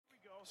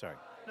Sorry.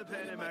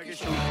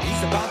 He's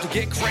about to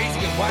get crazy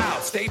and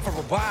wild. Stay for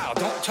a while.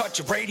 Don't touch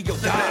your radio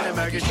dial.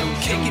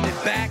 Kicking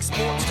it back,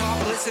 sports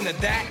talk. Listen to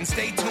that and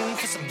stay tuned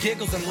for some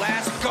giggles and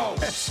laughs. Go.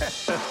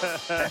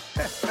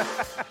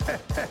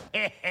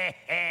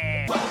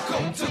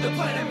 Welcome to the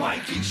Planet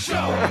Mikey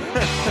Show.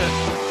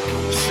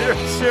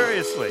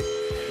 Seriously.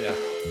 Yeah.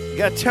 You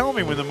got to tell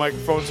me when the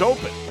microphone's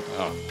open.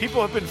 Oh.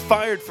 People have been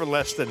fired for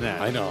less than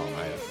that. I know.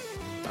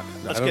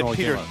 Let's I don't know get what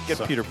Peter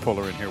came out, Peter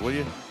Puller in here, will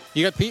you?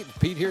 You got Pete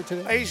here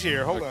today? He's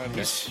here. Hold on. Okay.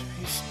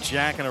 He's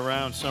jacking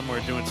around somewhere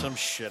doing some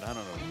shit. I don't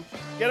know.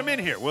 Get him in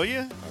here, will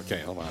you?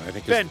 Okay, hold on. I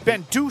think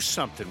Ben, do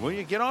something, will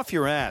you? Get off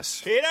your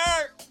ass.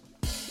 Peter!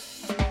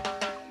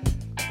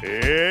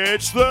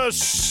 It's the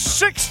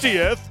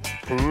 60th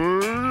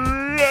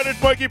Planet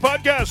Mikey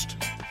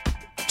podcast.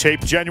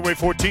 Taped January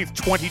 14th,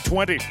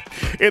 2020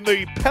 in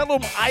the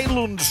Pelham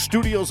Island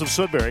studios of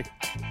Sudbury.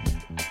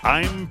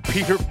 I'm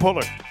Peter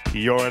Puller,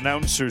 your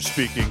announcer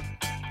speaking,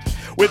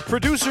 with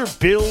producer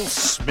Bill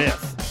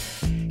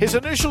Smith. His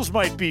initials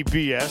might be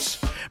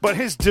BS, but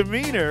his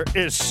demeanor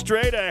is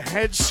straight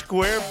ahead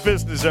square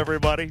business,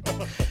 everybody.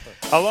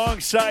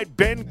 Alongside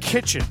Ben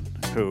Kitchen,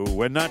 who,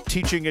 when not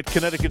teaching at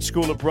Connecticut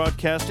School of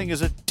Broadcasting,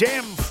 is a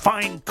damn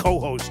fine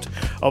co-host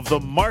of the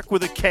Mark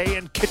with a K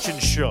and Kitchen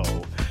Show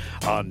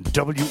on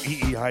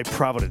WEEI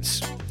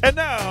Providence. And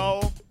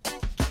now,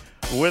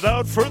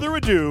 without further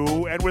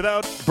ado, and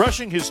without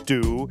brushing his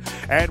due,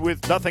 and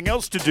with nothing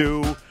else to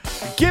do,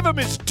 give him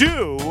his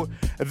due,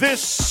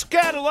 this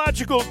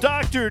scatological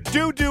Dr.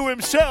 Doo-Doo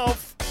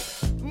himself,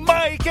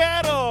 Mike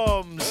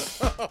Adams.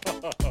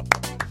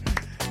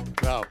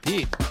 Wow,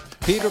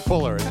 Peter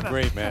Puller is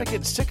great, man. I'm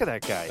getting sick of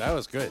that guy. That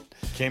was good.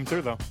 Came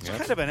through, though. He's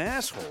kind of an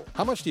asshole.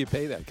 How much do you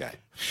pay that guy?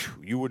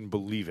 You wouldn't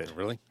believe it.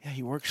 Really? Yeah,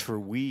 he works for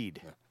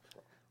weed.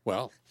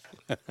 Well,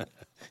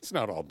 it's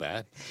not all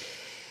bad.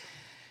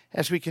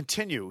 As we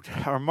continued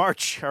our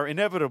march, our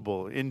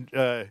inevitable,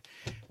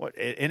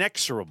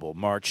 inexorable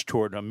march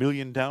toward 1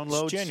 million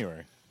downloads. It's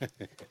January.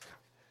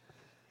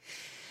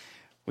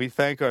 We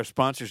thank our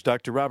sponsors,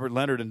 Dr. Robert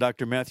Leonard and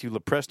Dr. Matthew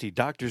Lopresti,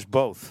 doctors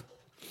both,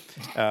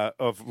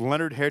 of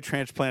Leonard Hair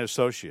Transplant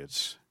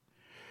Associates.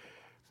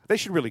 They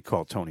should really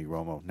call Tony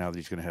Romo now that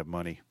he's going to have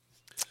money.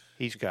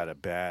 He's got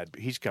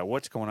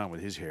what's going on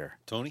with his hair?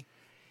 Tony?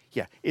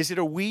 Yeah. Is it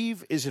a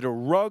weave? Is it a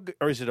rug?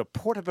 Or is it a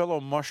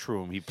portobello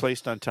mushroom he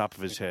placed on top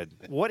of his head?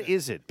 What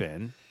is it,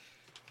 Ben?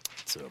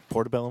 It's a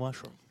portobello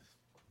mushroom.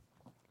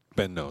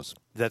 Ben knows.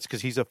 That's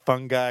because he's a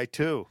fun guy,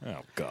 too.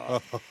 Oh,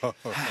 God.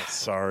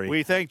 Sorry.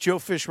 We thank Joe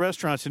Fish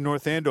Restaurants in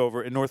North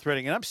Andover and North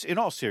Reading. And in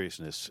all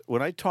seriousness,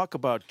 when I talk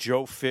about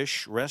Joe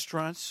Fish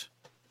Restaurants,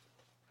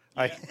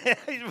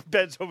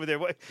 Ben's over there.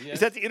 What, Yeah. Is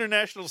that the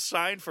international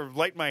sign for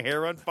light my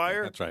hair on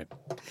fire? That's right.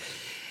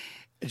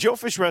 Joe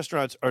Fish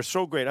Restaurants are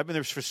so great. I've been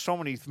there for so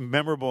many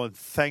memorable and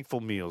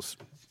thankful meals.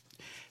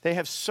 They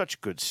have such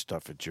good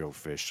stuff at Joe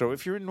Fish. So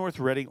if you're in North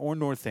Reading or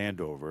North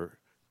Andover,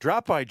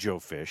 drop by Joe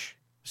Fish.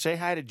 Say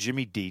hi to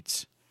Jimmy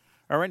Dietz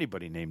or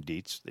anybody named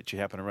Dietz that you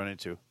happen to run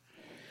into.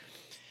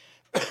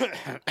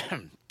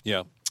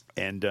 Yeah.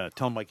 And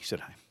tell him Mikey said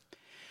hi.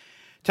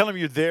 Tell him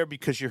you're there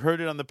because you heard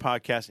it on the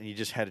podcast and you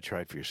just had to try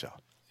it for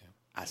yourself. Yeah.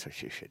 That's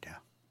what you should do.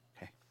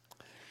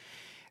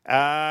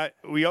 Okay.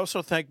 We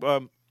also thank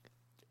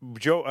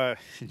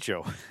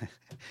Joe.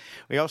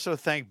 We also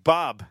thank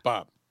Bob.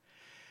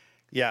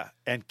 Yeah,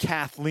 and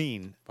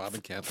Kathleen. Bob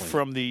and Kathleen.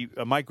 From the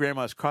My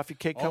Grandma's Coffee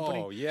Cake Company.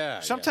 Oh, yeah.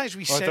 Sometimes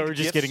we I send thought we were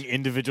just gifts. getting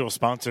individual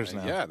sponsors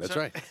now. Yeah, that's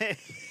right.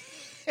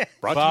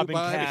 Brought Bob to you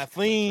and by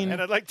Kathleen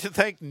And I'd like to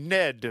thank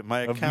Ned,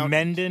 my of accountant.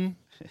 Mendon.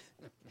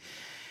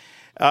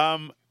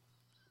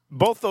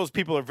 Both those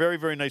people are very,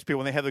 very nice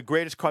people, and they have the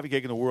greatest coffee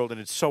cake in the world, and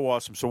it's so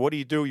awesome. So what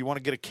do? You want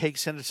to get a cake,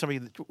 send it to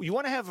somebody. You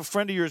want to have a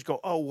friend of yours go,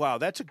 oh, wow,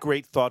 that's a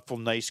great, thoughtful,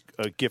 nice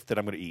gift that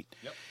I'm going to eat.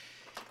 Yep.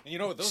 And you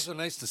know what? Those are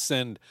nice to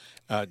send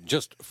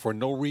just for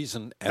no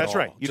reason at all. That's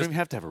right. You Just don't even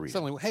have to have a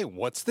reason. suddenly, hey,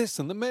 what's this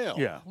in the mail?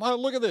 Yeah.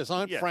 Well, look at this.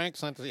 Aunt Yeah. Frank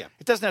sent it. Yeah.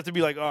 It doesn't have to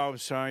be like, oh, I'm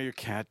sorry, your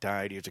cat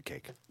died. Here's a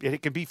cake.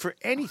 It can be for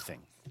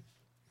anything.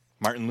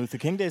 Martin Luther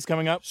King Day is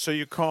coming up. So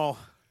you call.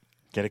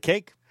 Get a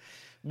cake.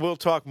 We'll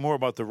talk more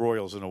about the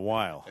Royals in a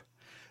while.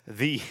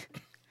 The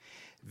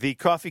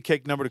coffee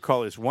cake number to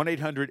call is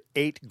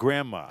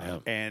 1-800-8-GRANDMA. Yeah.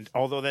 And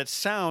although that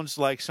sounds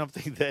like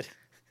something that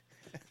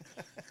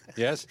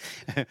Yes.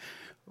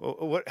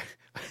 what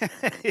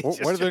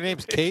What are their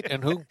names? Kate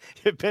and who?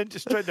 Ben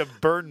just tried to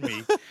burn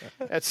me.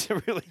 That's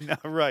really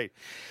not right.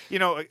 You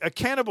know, a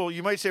cannibal,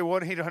 you might say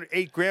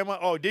 1-800-8-GRANDMA.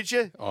 Oh, did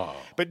you? Oh.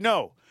 But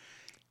no.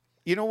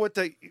 You know what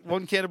the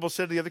one cannibal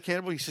said to the other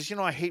cannibal? He says, you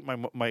know, I hate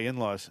my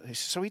in-laws. He says,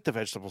 so eat the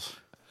vegetables.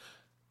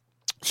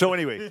 So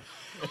anyway,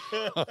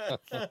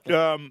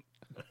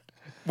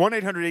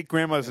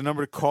 1-800-8-GRANDMA is the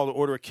number to call to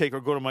order a cake,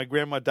 or go to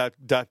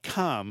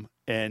mygrandma.com,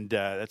 and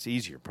that's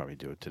easier probably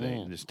to do it today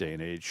in this day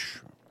and age,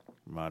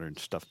 modern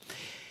stuff.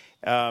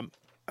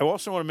 I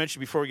also want to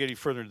mention before we get any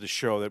further into the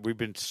show that we've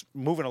been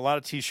moving a lot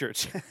of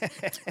T-shirts.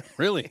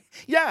 Really?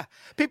 Yeah,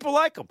 people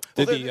like them.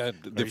 Did the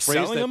phrase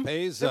selling that them?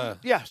 pays?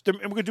 Yeah, and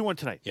we're going to do one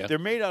tonight. Yeah. They're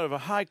made out of a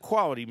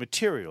high-quality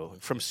material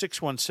from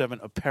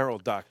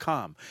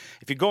 617apparel.com.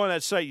 If you go on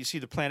that site, you see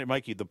the Planet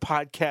Mikey, the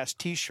podcast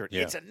T-shirt.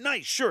 Yeah. It's a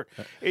nice shirt.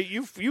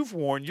 You've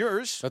worn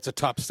yours. That's a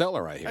top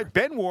seller right here.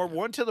 Ben wore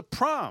one to the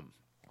prom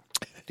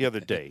the other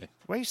day.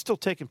 Why are you still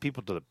taking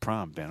people to the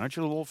prom, Ben? Aren't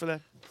you a little old for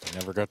that? I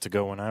never got to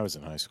go when I was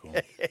in high school.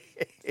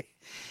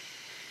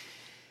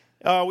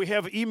 We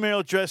have an email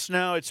address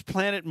now. It's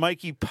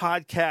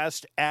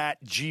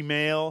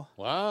planetmikeypodcast@gmail.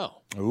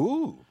 Wow.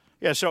 Ooh.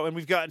 Yeah, so, and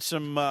we've gotten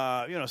some,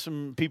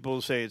 some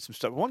people saying some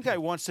stuff. One guy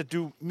wants to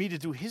do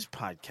his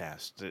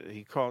podcast.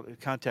 He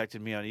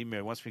contacted me on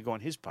email. Wants me to go on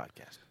his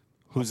podcast.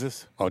 Who's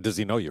this? Oh, does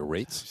he know your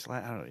rates? It's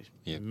like, I don't know,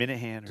 Yeah.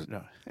 Minahan or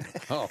no?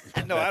 Oh,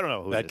 No, I don't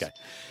know who that it is. guy.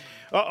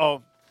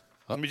 Uh-oh.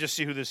 Let me just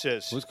see who this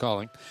is. Who's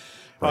calling?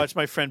 Oh, it's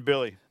my friend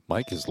Billy.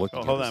 Mike is looking.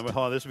 Oh, at hold his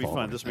on. This will be phone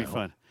fun. right This will be now.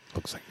 fun.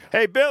 Looks like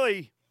Hey,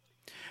 Billy.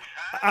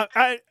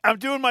 I'm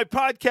doing my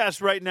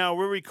podcast right now.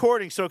 We're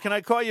recording, so can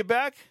I call you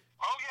back?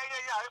 Oh, yeah.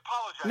 I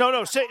apologize.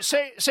 No.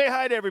 Say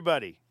hi to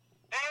everybody.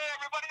 Hey,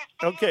 everybody, it's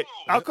Okay, Boo.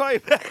 I'll call you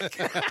back.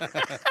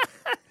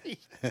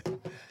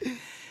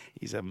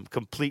 He's a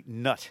complete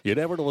nut. You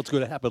never know what's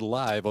going to happen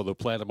live on the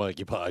Planet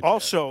Mikey podcast.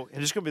 Also,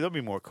 and there'll be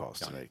more calls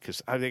tonight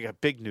because they got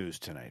big news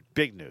tonight.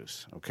 Big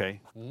news, okay?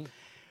 Mm-hmm.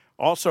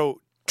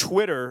 Also,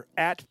 Twitter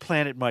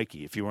 @Planet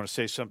Mikey. If you want to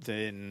say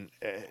something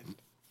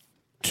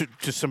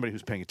to somebody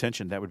who's paying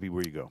attention, that would be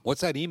where you go.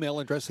 What's that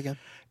email address again?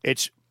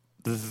 It's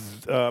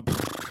Planet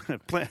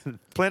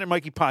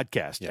Mikey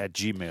Podcast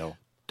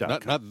 @gmail.com.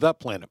 Not the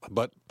planet,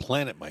 but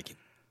Planet Mikey.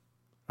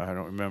 I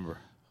don't remember.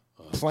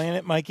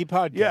 Planet Mikey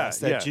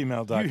Podcast at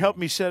gmail.com. You helped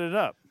me set it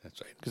up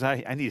That's right. because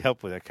I need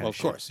help with that kind Well, of of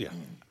shit. course, yeah.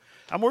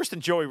 I'm worse than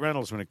Joey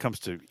Reynolds when it comes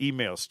to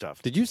email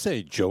stuff. Did you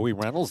say Joey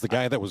Reynolds, the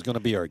guy that was going to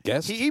be our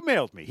guest? He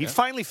emailed me. He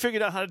finally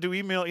figured out how to do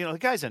email. You know, the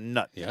guy's a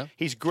nut. Yeah?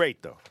 He's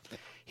great, though.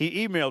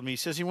 He emailed me. He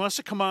says he wants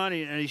to come on,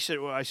 and he said,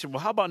 I said,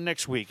 how about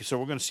next week? So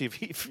we're going to see if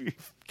he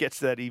gets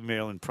that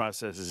email and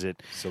processes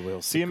it. So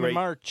we'll see him Great. in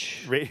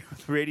March.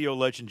 Radio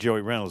legend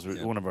Joey Reynolds,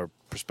 one of our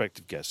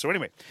prospective guests. So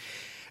anyway,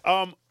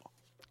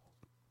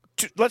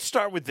 let's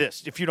start with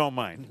this, if you don't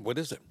mind. What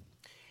is it?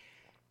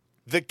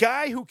 The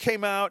guy who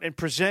came out and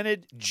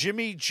presented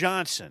Jimmy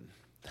Johnson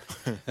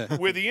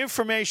with the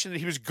information that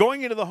he was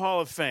going into the Hall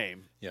of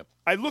Fame, Yep.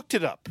 I looked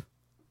it up.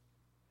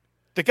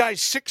 The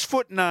guy's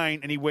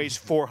 6'9" and he weighs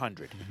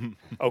 400.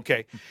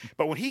 Okay,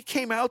 but when he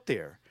came out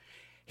there,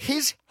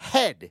 his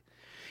head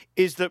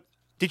is the.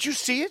 Did you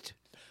see it?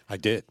 I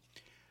did.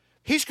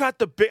 He's got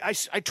the big. I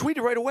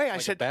tweeted right away. I Like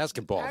a said,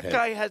 basketball that head."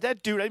 guy has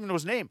that dude. I didn't even know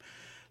his name.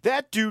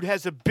 That dude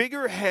has a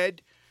bigger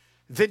head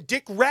than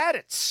Dick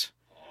Raditz.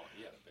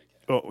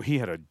 Oh, he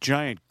had a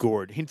giant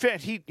gourd. In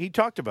fact, he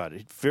talked about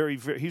it.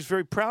 He's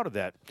very proud of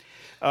that.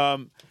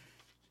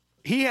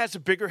 He has a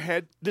bigger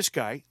head, this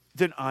guy,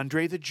 than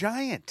Andre the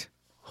Giant.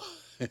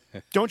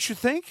 Don't you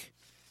think?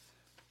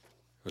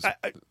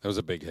 That was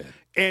a big head.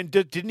 And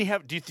didn't he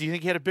have? Do you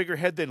think he had a bigger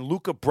head than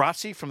Luca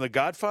Brasi from the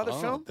Godfather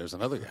Oh, film? there's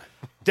another guy.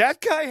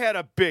 That guy had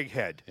a big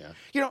head. Yeah.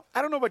 You know,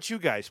 I don't know about you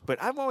guys,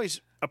 but I've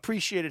always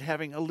appreciated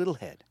having a little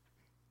head.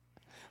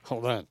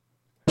 Hold on.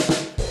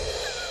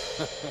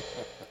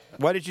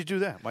 Why did you do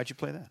that? Why'd you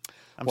play that?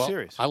 I'm Well,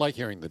 serious. I like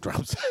hearing the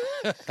drums.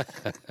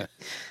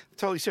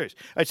 Totally serious.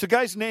 All right, so the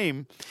guy's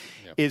name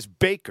is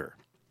Baker.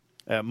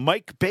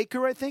 Mike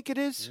Baker, I think it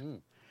is.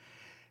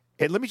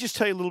 And let me just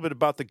tell you a little bit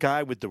about the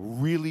guy with the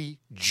really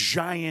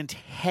giant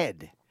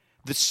head,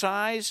 the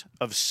size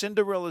of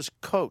Cinderella's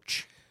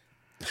coach.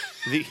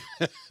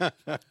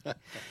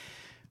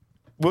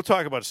 We'll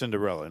talk about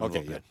Cinderella in a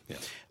little bit.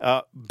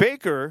 Yeah.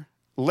 Baker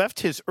left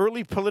his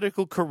early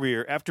political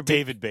career after being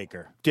David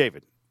Baker.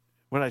 David.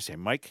 What did I say,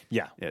 Mike?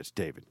 Yeah. Yeah, it's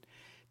David.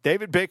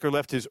 David Baker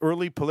left his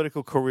early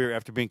political career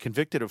after being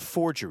convicted of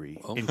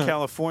forgery in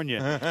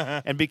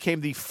California and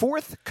became the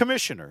fourth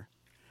commissioner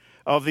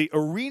of the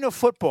Arena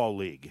Football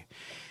League.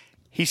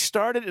 He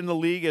started in the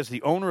league as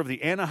the owner of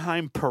the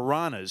Anaheim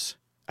Piranhas.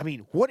 I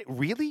mean, what,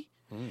 really?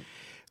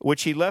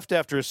 Which he left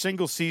after a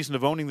single season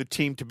of owning the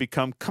team to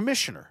become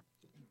commissioner.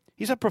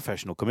 He's a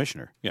professional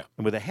commissioner. Yeah.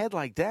 And with a head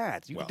like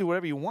that, you can do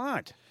whatever you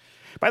want.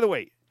 By the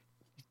way,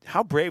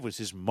 how brave was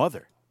his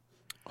mother?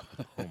 Oh,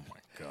 my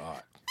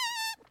God.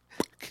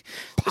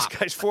 This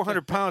guy's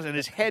 400 pounds, and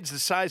his head's the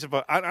size of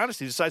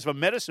honestly, the size of a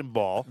medicine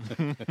ball.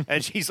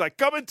 And she's like,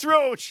 coming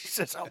through. And she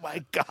says, oh,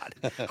 my God.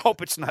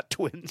 Hope it's not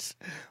twins.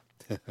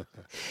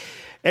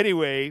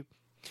 Anyway,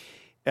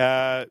 he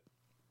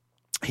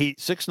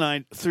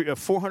 6'9",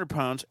 400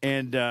 pounds,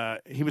 and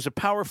he was a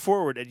power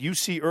forward at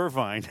UC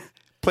Irvine.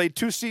 Played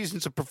 2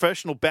 seasons of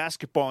professional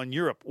basketball in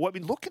Europe. Well, I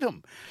mean, look at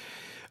him.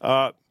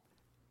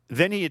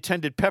 Then he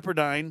attended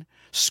Pepperdine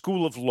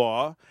School of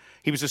Law.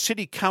 He was a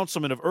city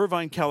councilman of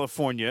Irvine,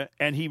 California,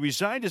 and he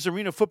resigned as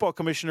arena football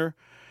commissioner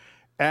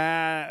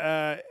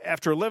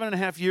after 11 and a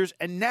half years,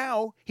 and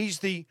now he's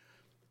the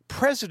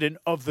president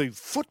of the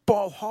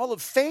Football Hall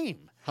of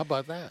Fame. How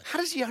about that?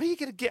 How do you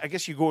get a gig? I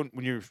guess you go in,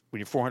 when you're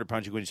 400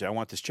 pounds, you go in and say, I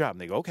want this job.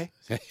 And they go, okay.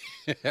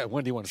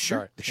 When do you want to Sure,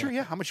 start? sure,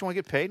 yeah. How much you want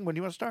to get paid and when do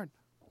you want to start?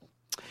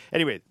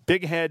 Anyway,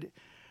 big head,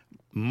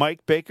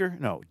 Mike Baker.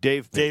 No,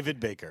 David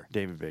Baker.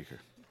 David Baker.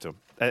 So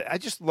I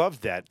just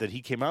loved that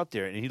he came out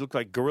there and he looked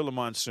like Gorilla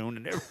Monsoon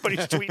and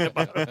everybody's tweeting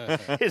about him.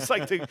 It's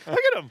like, look at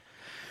him.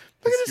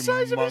 Look at the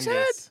size of his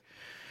head.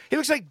 He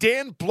looks like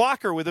Dan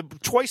Blocker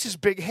with twice as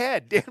big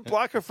head. Dan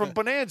Blocker from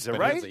Bonanza,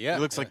 right? Yeah. He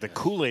looks like the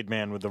Kool-Aid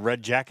man with the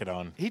red jacket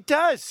on. He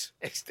does.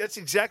 That's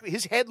exactly.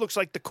 His head looks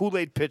like the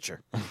Kool-Aid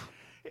pitcher.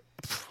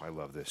 I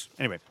love this.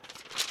 Anyway,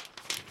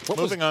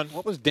 Moving on.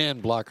 What was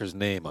Dan Blocker's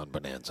name on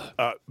Bonanza?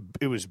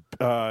 it was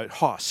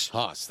Haas.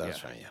 Haas,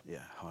 that's right, yeah. Yeah,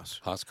 Haas.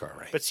 Haas car,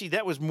 right? But see,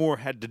 that was more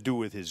had to do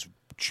with his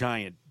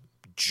giant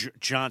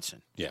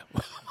Johnson. yeah.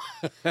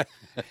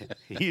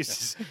 He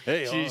used to,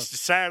 Hey, she used to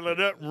saddle it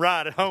up and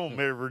ride it home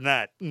every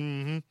night.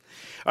 Mm-hmm.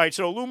 All right,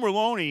 so Lou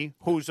Merlone,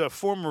 who's a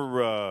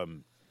former a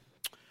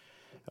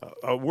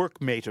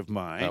workmate of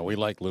mine, We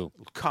like Lou.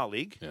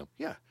 colleague.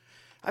 Yeah.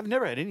 I've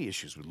never had any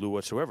issues with Lou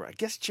whatsoever. I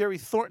guess Jerry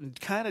Thornton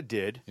kind of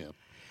did. Yeah.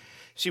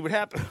 See, what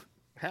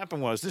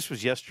happened was, this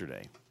was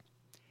yesterday.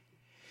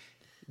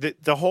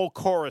 The whole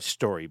Cora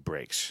story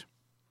breaks,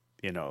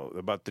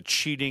 about the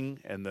cheating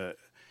and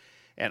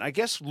I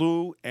guess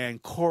Lou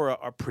and Cora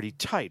are pretty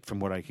tight from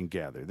what I can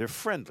gather. They're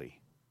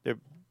friendly.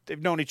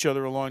 They've known each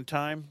other a long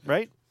time,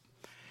 right?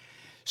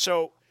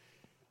 So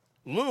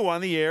Lou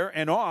on the air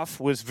and off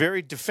was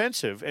very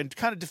defensive and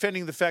kind of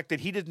defending the fact that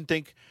he didn't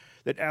think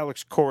that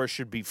Alex Cora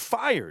should be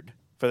fired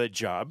for that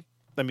job.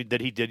 I mean,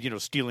 that he did,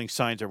 stealing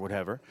signs or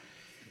whatever.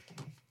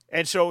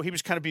 And so he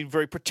was kind of being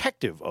very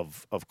protective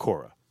of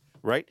Cora,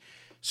 right?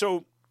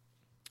 So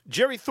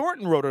Jerry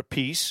Thornton wrote a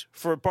piece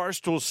for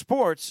Barstool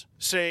Sports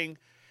saying,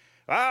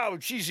 oh,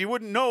 geez, you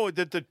wouldn't know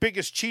that the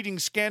biggest cheating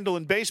scandal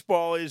in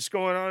baseball is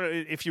going on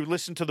if you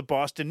listen to the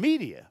Boston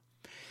media.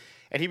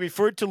 And he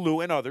referred to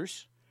Lou and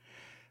others.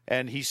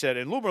 And he said,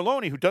 and Lou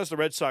Merlone, who does the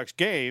Red Sox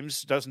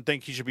games, doesn't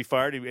think he should be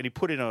fired. And he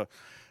put in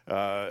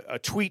a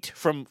tweet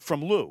from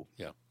Lou.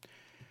 Yeah.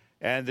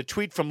 And the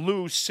tweet from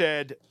Lou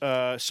said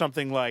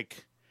something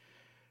like,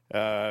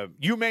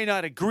 you may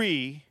not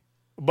agree,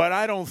 but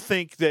I don't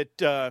think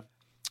that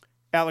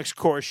Alex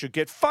Cora should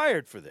get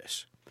fired for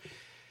this.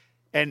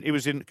 And it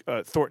was in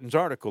Thornton's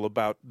article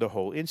about the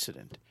whole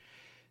incident.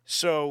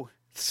 So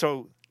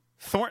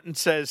Thornton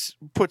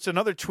puts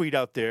another tweet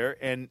out there,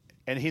 and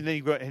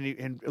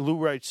Lou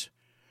writes,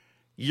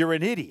 "You're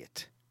an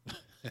idiot."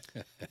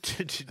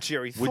 to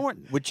Jerry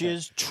Thornton, Which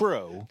is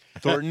true.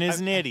 Thornton is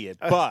an idiot,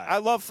 but I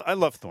love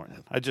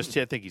Thornton. I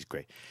think he's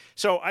great.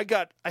 So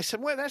I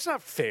said, well, that's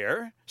not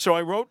fair. So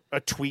I wrote a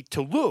tweet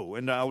to Lou,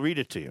 and I'll read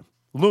it to you.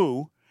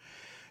 Lou,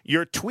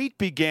 your tweet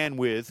began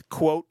with,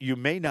 quote, "You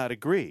may not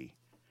agree."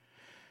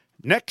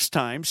 Next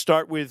time,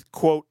 start with,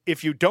 quote,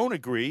 "If you don't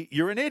agree,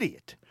 you're an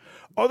idiot.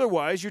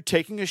 Otherwise, you're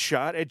taking a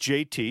shot at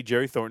JT,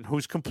 Jerry Thornton,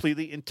 who's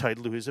completely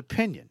entitled to his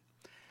opinion."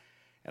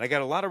 And I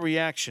got a lot of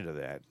reaction to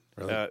that.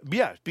 Really?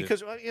 Yeah,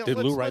 because did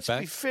Lou write let's back?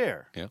 be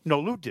fair. Yeah. No,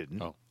 Lou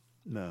didn't. Oh.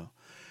 No.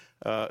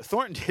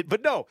 Thornton did.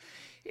 But no,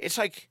 it's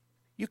like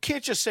you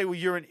can't just say, well,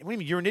 you're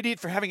an idiot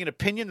for having an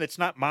opinion that's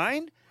not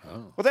mine.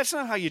 Oh. Well, that's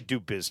not how you do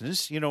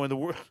business, in the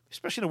world,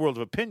 especially in the world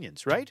of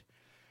opinions, right?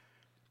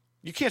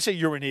 You can't say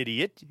you're an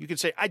idiot. You can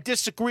say, I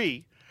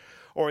disagree,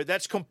 or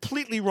that's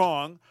completely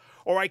wrong,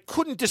 or I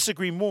couldn't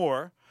disagree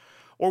more,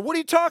 or what are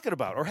you talking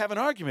about, or have an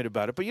argument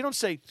about it. But you don't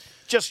say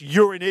just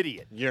you're an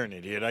idiot. you're an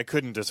idiot. I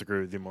couldn't disagree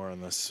with you more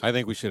on this. I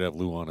think we should have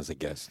Lou on as a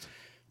guest.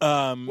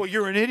 Well,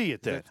 you're an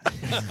idiot then.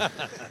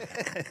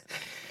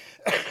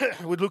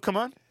 Would Lou come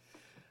on?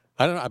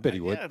 I don't know. I bet he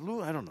would. Yeah,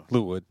 Lou, I don't know.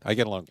 Lou would. I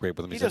get along great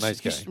with him. He's a nice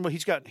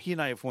guy. He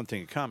and I have one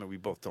thing in common. We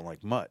both don't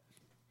like mud.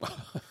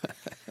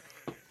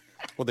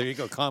 Well, there you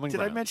go. Common Did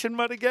I ground. mention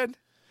mud again?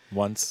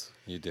 Once.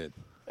 You did.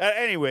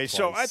 Anyway,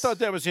 so I Twice. thought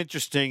that was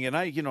interesting, and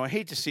I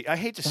hate to see.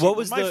 What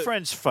was my the-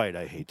 friends fight.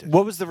 I hate it.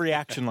 What was the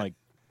reaction like?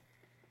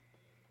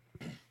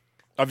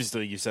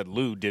 Obviously, you said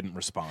Lou didn't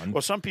respond.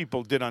 Well, some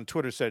people did on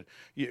Twitter said,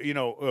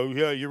 oh,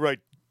 yeah, you're right.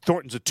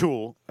 Thornton's a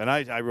tool, and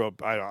I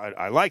wrote,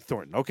 I like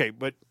Thornton. Okay,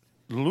 but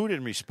Lou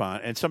didn't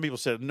respond, and some people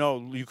said,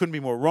 no, you couldn't be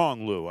more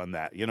wrong, Lou, on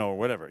that, or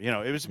whatever.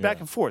 It was back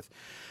and forth,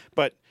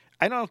 but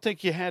I don't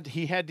think he had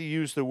to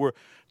use the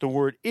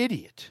word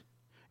idiot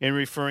in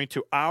referring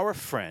to our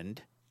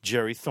friend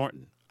Jerry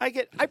Thornton. I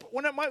get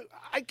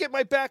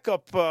my back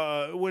up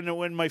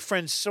when my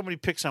friends, somebody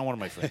picks on one of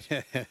my friends.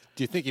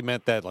 Do you think he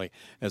meant that like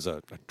as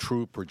a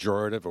true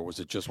pejorative, or was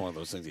it just one of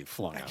those things he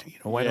flung out? I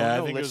don't I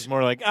know. think it was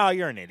more like, oh,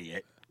 you're an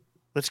idiot.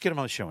 Let's get him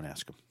on the show and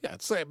ask him. Yeah,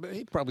 it's like,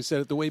 he probably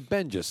said it the way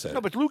Ben just said. No,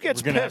 it. but Lou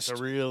gets We're gonna pissed. have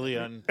to really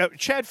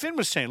Chad Finn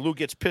was saying Lou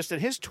gets pissed at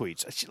his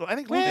tweets. I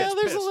think Lou Well, gets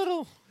there's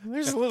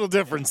pissed. a little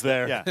difference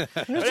there. Yeah. There's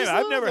Anyway, just a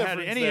I've little never had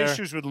difference any there.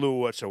 issues with Lou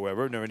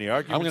whatsoever. Never any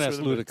arguments. I'm going to ask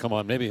with Lou him. to come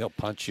on. Maybe he'll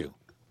punch you.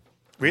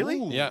 Really?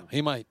 Yeah,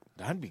 he might.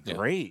 That'd be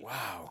great.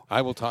 Wow.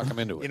 I will talk him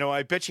into it.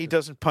 I bet you he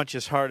doesn't punch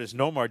as hard as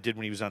Nomar did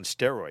when he was on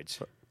steroids.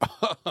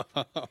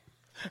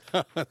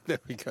 There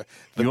we go.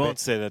 You won't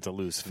say that to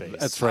Lou's face.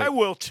 That's right. I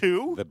will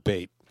too. The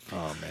bait.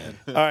 Oh, man.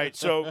 All right,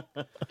 so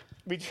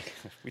we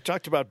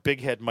talked about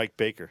Big Head Mike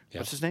Baker. Yeah.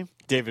 What's his name?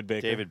 David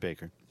Baker. David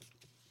Baker.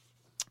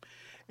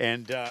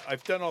 And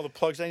I've done all the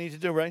plugs I need to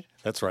do, right?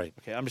 That's right.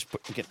 Okay, I'm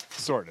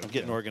Sort of.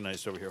 getting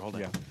organized over here. Hold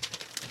on. Yeah.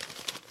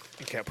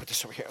 Okay, I'll put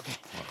this over here. Okay.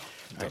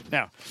 All right,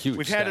 now Huge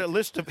we've had stack. a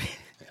list of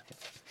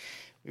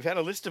we've had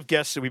a list of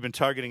guests that we've been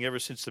targeting ever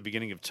since the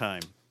beginning of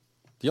time.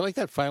 Do you like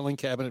that filing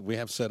cabinet we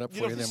have set up for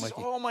you there, This is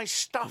Mikey? all my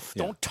stuff.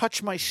 Yeah. Don't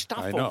touch my stuff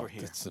I know. over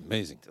here. It's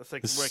amazing. It's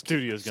like The where I keep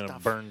studio's going to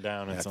stuff. burn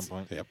down at That's- some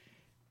point. Yep.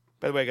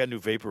 By the way, I got a new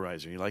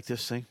vaporizer. You like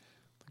this thing?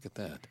 Look at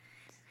that.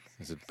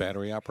 Is it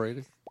battery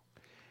operated?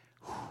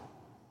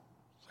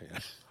 You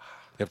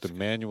have to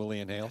manually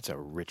inhale? It's a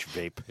rich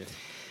vape. You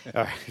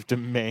have to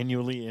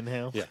manually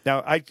inhale. Yeah.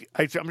 Now, I'm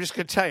just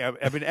going to tell you,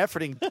 I've been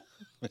efforting,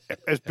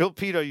 as Bill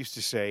Pito used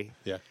to say,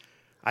 Yeah.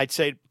 I'd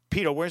say,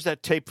 Pito, where's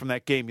that tape from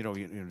that game? You know,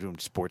 you're doing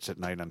sports at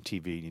night on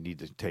TV, and you need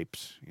the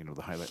tapes,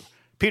 the highlight.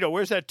 Pito,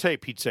 where's that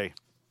tape? He'd say,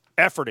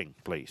 efforting,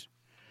 please.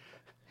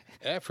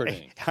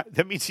 Efforting.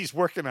 That means he's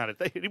working on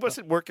it. He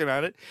wasn't working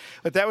on it,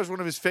 but that was one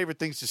of his favorite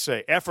things to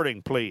say.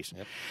 Efforting, please.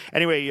 Yep.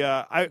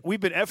 Anyway, we've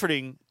been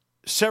efforting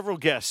several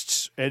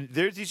guests, and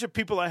these are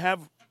people I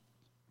have,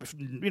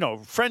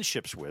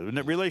 friendships with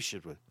and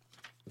relationships with,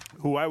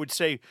 who I would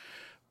say,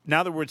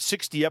 now that we're at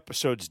 60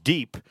 episodes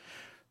deep,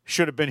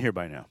 should have been here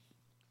by now.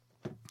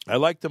 I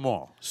like them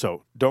all,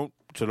 so don't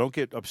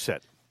get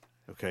upset.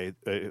 Okay,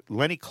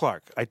 Lenny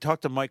Clark. I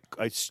talked to Mike.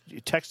 I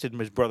texted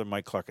his brother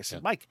Mike Clark. I said,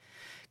 Yeah. Mike,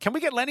 can we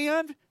get Lenny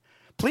on,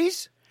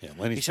 please? Yeah,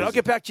 Lenny's He said, I'll busy.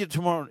 get back to you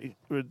tomorrow,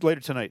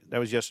 later tonight. That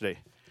was yesterday.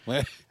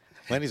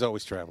 Lenny's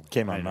always traveling.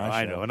 Came on my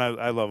I show. know, and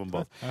I love them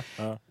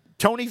both.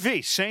 Tony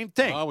V, same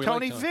thing. Oh, we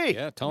Tony like Tony. V.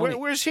 Yeah, Tony.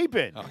 Where's he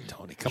been? Oh,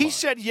 Tony, come he on.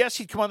 said yes,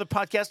 he'd come on the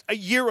podcast a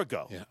year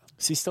ago. Yeah.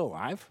 Is he still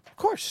alive? Of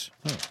course.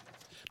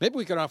 Maybe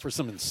we could offer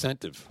some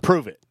incentive.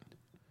 Prove it.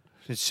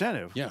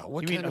 Incentive. Yeah,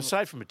 what you mean kind of-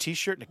 aside from a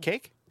T-shirt and a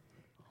cake?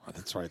 Oh,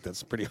 that's right.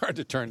 That's pretty hard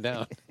to turn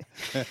down.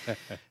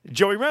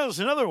 Joey Reynolds,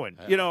 another one.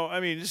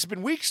 This has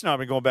been weeks now. I've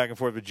been going back and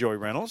forth with Joey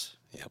Reynolds.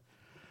 Yep.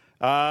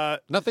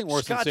 Nothing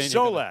worse Scott than saying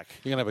Zolak.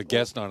 you're gonna have a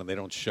guest on and they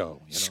don't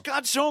show.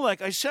 Scott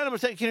Zolak. I sent him a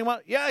thing.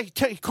 Yeah,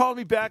 he called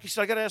me back. He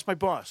said, I got to ask my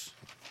boss.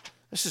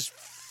 This is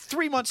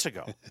 3 months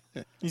ago.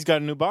 He's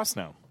got a new boss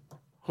now.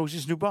 Who's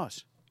his new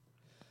boss?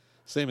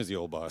 Same as the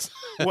old boss.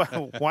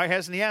 Well, why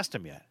hasn't he asked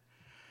him yet?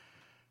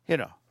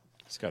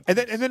 He's got And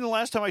then the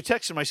last time I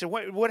texted him, I said,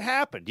 "What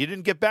happened? You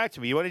didn't get back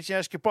to me. Why didn't you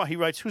ask your boss?" He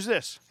writes, "Who's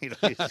this?" He's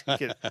a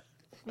kid,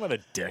 what a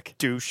dick.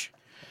 douche.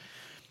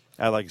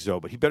 I like Zoe,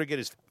 but he better get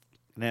his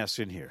ass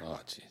in here. Oh,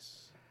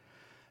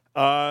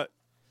 jeez.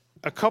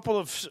 A couple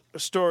of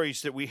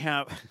stories that we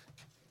have.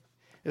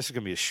 This is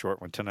going to be a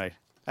short one tonight.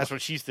 That's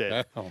what she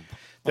said.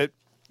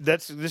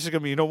 This is going to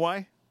be. You know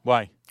why?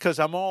 Why? Because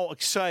I'm all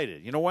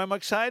excited. You know why I'm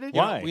excited?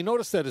 Why? We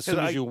noticed that as soon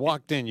Because as you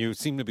walked in, you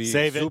seemed to be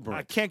Save it. I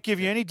exuberant. can't give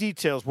you any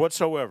details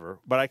whatsoever,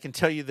 but I can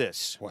tell you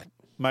this: What?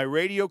 my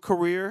radio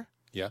career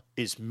Yeah.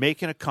 is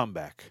making a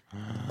comeback.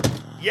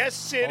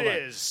 Yes, it Hold on.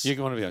 is. You're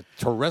going to be a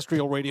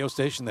terrestrial radio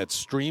station that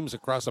streams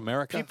across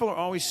America? People are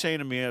always saying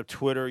to me on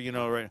Twitter,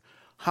 right?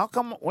 How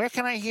come? Where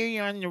can I hear you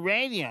on the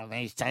radio?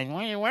 They say,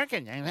 "When you're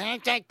working," I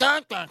say,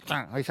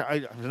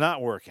 I'm not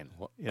working.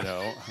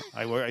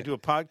 I do a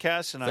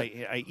podcast and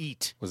I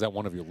eat. Was that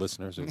one of your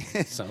listeners?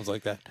 It sounds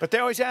like that. But they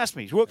always ask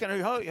me, how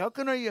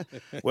can I?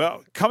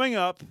 Well, coming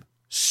up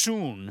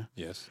soon,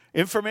 Yes.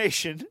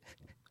 information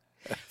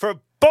for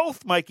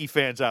both Mikey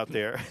fans out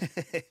there.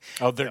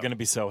 Oh, they're going to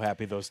be so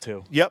happy, those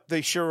two. Yep,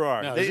 they sure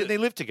are. Now, They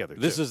live together.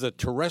 This too. is a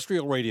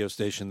terrestrial radio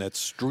station that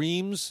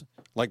streams,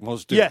 like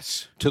most do,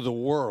 Yes. to the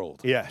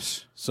world.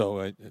 Yes.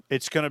 So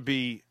It's going to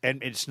be,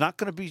 and it's not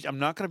going to be, I'm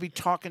not going to be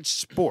talking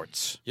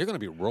sports. you're going to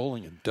be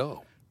rolling in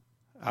dough.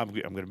 I'm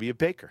going to be a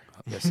baker.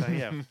 Yes, I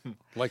am.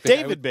 Like the guy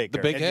David with Baker.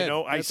 The big And, head. I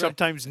That's right.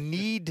 sometimes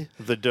need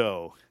the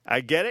dough.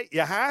 I get it.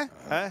 Yeah,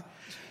 huh?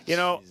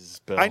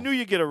 Bill. I knew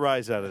you'd get a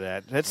rise out of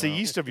that. That's the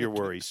yeast of your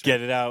worries.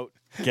 Get it out.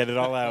 Get it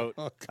all out.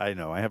 I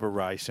know. I have a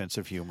wry sense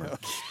of humor.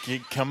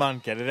 Come on,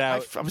 get it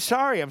out. I'm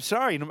sorry.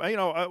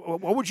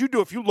 What would you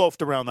do if you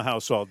loafed around the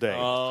house all day?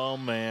 Oh,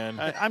 man.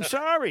 I'm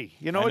sorry.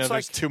 I know It's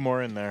like there's two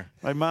more in there.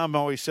 my mom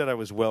always said I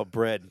was well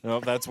bred. No,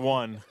 that's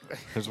one.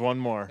 There's one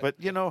more. But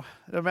no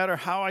matter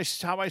how you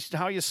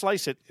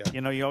slice it,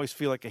 you always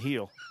feel like a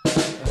heel.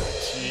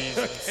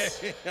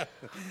 Jesus.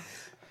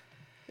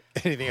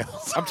 Anything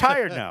else? I'm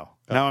tired now.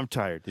 Now I'm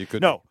tired. You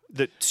could No,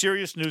 the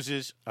serious news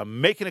is I'm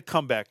making a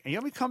comeback. And you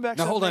know how many comebacks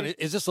Now, I've hold on. made?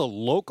 Is this a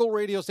local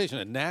radio station,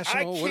 a I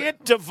national? What-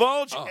 can't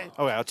divulge. Okay,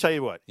 I'll tell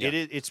you what. Yeah.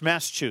 It's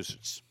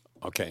Massachusetts.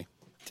 Okay.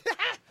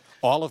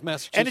 All of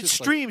Massachusetts? And it like-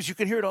 streams. You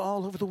can hear it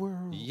all over the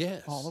world.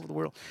 Yes. All over the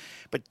world.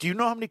 But do you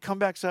know how many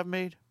comebacks I've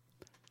made?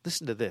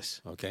 Listen to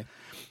this. Okay.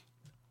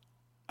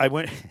 I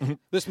went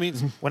This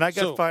means when I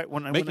got so fired.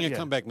 making a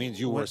comeback means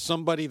you were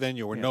somebody, then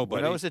you were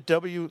nobody. When I was at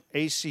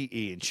WACE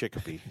in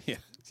Chicopee Yeah.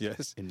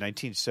 Yes. in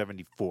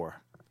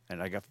 1974,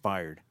 and I got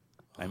fired,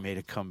 I made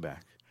a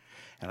comeback.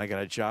 And I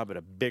got a job at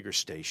a bigger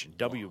station,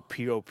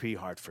 WPOP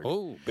Hartford.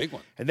 Oh, big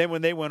one. And then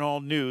when they went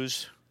all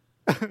news,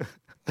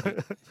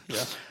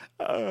 Yeah.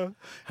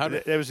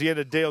 That was the end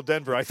of Dale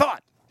Denver. I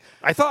thought.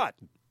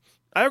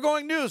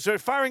 Outgoing news. They're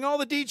firing all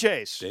the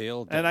DJs.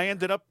 Dale And I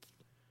ended up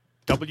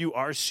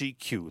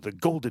WRCQ, the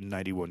Golden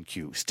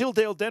 91Q. Still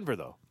Dale Denver,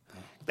 though.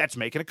 That's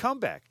making a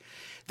comeback.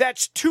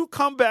 That's 2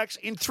 comebacks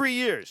in 3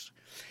 years.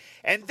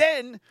 And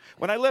then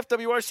when I left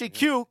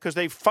WRCQ, because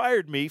they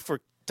fired me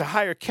to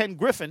hire Ken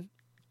Griffin,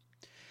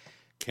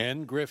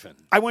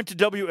 I went to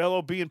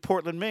WLOB in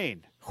Portland,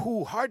 Maine.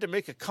 Hard to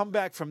make a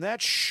comeback from that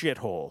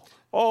shithole.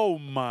 Oh,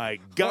 my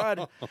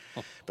God.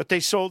 But they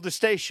sold the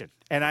station,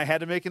 and I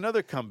had to make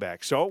another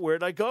comeback. So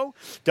where'd I go?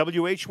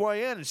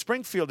 WHYN in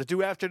Springfield to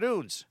do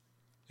afternoons.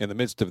 In the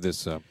midst of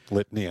this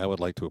litany, I would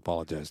like to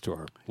apologize to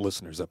our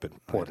listeners up in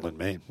Portland,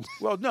 Maine.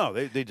 Well, no,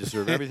 they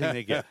deserve everything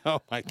they get.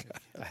 Oh, my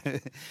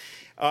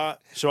God.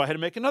 So I had to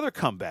make another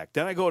comeback.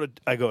 Then I go to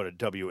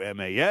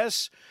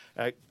WMAS,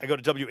 I go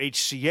to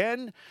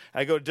WHCN,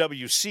 I go to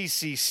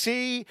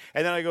WCCC,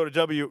 and then I go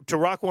to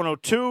Rock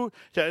 102,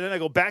 and then I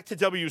go back to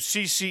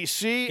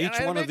WCCC, and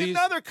I had to make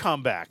another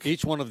comeback.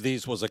 Each one of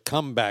these was a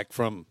comeback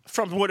from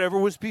whatever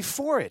was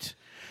before it.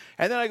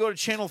 And then I go to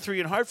Channel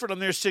 3 in Hartford. I'm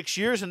there 6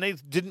 years, and they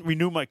didn't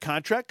renew my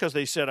contract because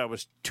they said I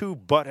was too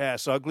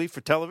butt-ass ugly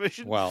for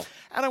television. Wow.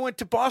 And I went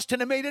to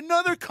Boston and made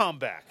another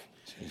comeback.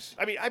 Jeez.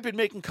 I mean, I've been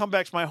making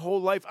comebacks my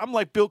whole life. I'm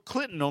like Bill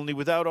Clinton, only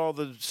without all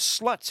the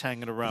sluts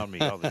hanging around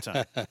me all the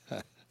time.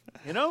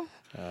 You know?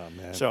 Oh,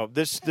 man. So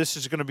this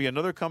is going to be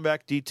another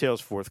comeback.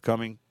 Details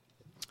forthcoming.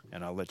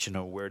 And I'll let you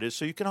know where it is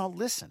so you can all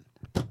listen.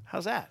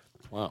 How's that?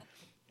 Wow.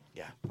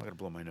 Yeah, I'm going to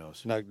blow my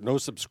nose. Now, no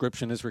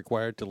subscription is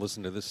required to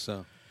listen to this?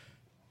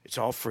 It's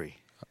all free.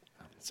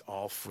 It's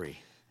all free.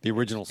 The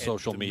original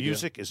social the media?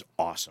 Music is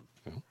awesome.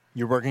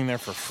 You're working there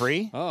for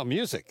free? Oh,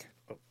 music.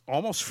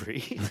 Almost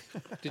free.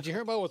 Did you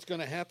hear about what's going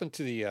to happen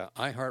to the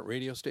iHeart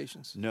radio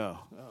stations? No.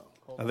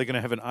 Are they going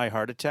to have an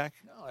iHeart attack?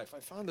 No, I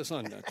found this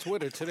on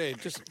Twitter today.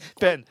 Just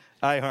Ben,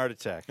 iHeart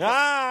attack.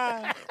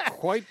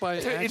 quite by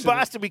accident. In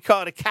Boston, we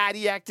call it a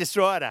cardiac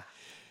disorder.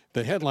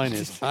 The headline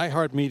is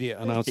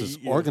iHeartMedia announces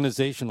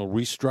organizational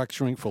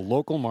restructuring for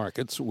local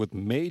markets with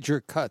major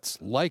cuts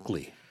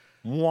likely.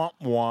 Womp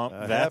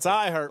womp. That's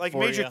iHeart. Like for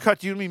major ya. cut.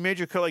 Do you mean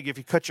major cut? Like if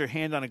you cut your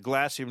hand on a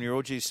glass when you're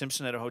O.J.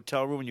 Simpson at a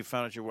hotel room and you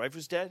found out your wife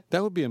was dead?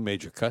 That would be a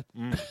major cut.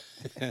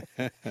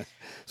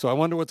 So I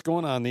wonder what's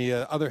going on. The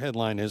other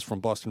headline is from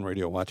Boston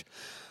Radio Watch.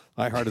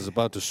 iHeart is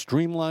about to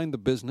streamline the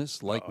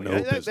business like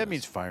business. That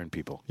means firing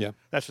people. Yeah.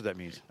 That's what that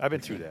means. I've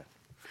been through that.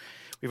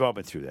 We've all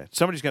been through that.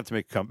 Somebody's got to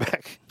make a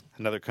comeback.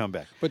 Another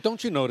comeback. But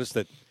don't you notice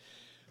that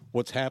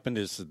what's happened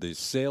is the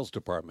sales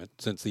department,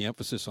 since the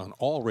emphasis on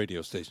all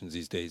radio stations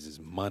these days is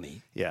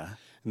money. Yeah.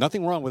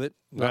 Nothing wrong with it.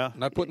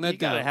 Not putting that you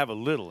got down. to have a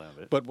little of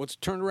it. But what's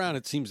turned around,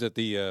 it seems that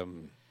the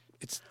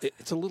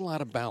it's a little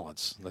out of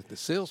balance. Like the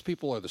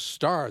salespeople are the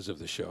stars of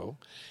the show,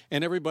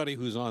 and everybody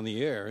who's on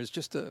the air is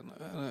just an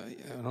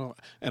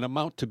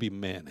amount to be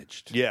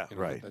managed. Yeah, You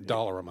know, right. A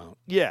dollar amount,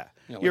 Yeah.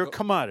 You know, You're like a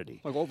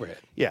commodity. like overhead.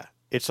 Yeah.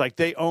 It's like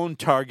they own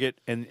Target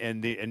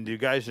and the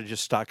guys are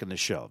just stocking the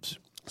shelves.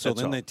 So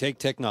That's then all. they take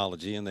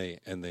technology and they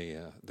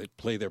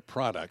play their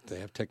product.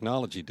 They have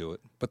technology do it,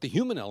 but the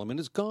human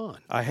element is gone.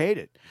 I hate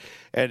it.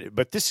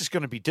 But this is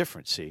going to be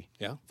different, see?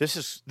 Yeah.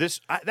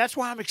 That's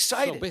why I'm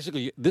excited. So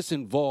basically, this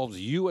involves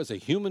you as a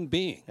human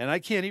being. And I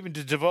can't even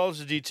divulge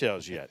the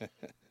details yet.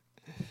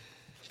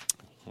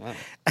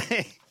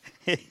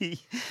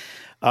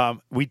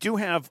 We do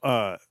have.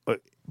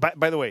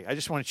 By the way, I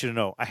just wanted you to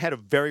know I had a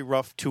very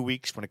rough 2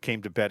 weeks when it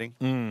came to betting,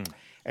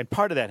 and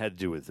part of that had to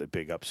do with the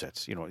big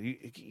upsets. You know,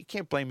 you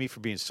can't blame me for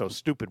being so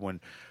stupid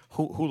when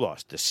who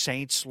lost? The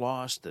Saints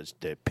lost.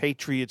 The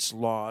Patriots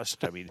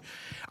lost. I mean,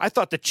 I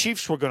thought the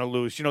Chiefs were going to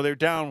lose. You know, they're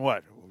down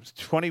what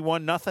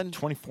 21-0,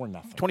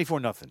 24-0.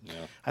 24-0.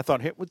 I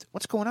thought, hey,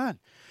 what's going on?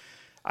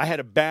 I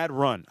had a bad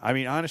run. I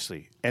mean,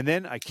 honestly. And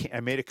then I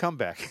made a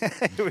comeback.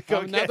 Here we go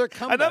Another again.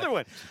 comeback. Another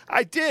one.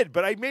 I did,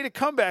 but I made a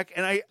comeback,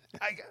 and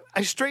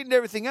I straightened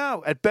everything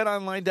out at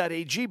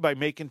betonline.ag by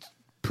making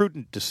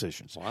prudent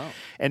decisions. Wow.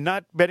 And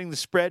not betting the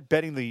spread,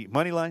 betting the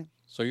money line.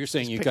 So you're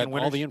saying Just you picking got all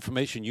winners. the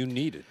information you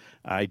needed.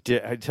 I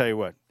did. I tell you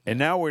what. And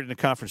now we're in the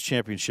conference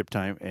championship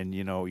time, and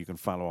you know you can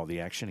follow all the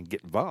action and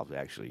get involved.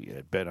 Actually,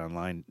 at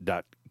betonline.ag.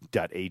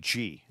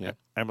 Yep.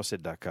 I almost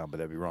said .com, but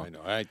that'd be wrong. I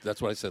know.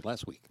 That's what I said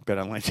last week.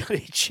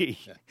 BetOnline.ag.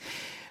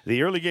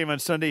 The early game on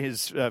Sunday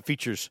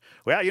features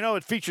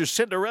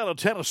Cinderella,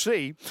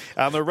 Tennessee,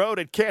 on the road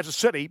at Kansas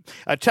City.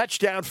 A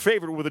touchdown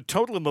favorite with a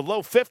total in the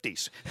low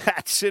 50s.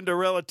 That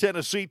Cinderella,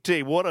 Tennessee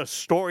team. What a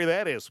story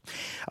that is.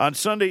 On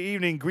Sunday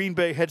evening, Green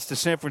Bay heads to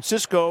San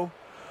Francisco,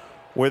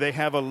 where they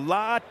have a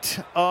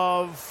lot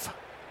of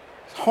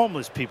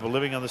homeless people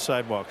living on the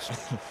sidewalks.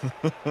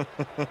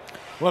 A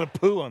lot of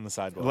poo on the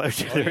sidewalk.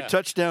 Their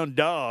touchdown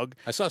dog,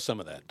 I saw some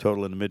of that.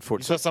 total in the mid You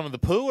 40s. saw some of the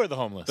poo or the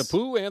homeless? The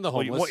poo and the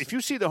homeless. If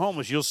you see the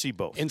homeless, you'll see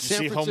both. in San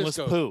see homeless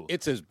Francisco, poo.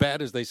 it's as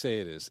bad as they say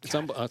it is. It's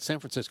San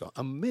Francisco.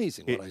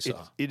 Amazing what I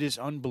saw. It is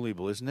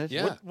unbelievable, isn't it?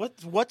 Yeah.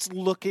 What's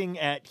looking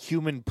at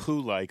human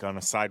poo like on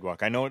a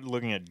sidewalk? I know what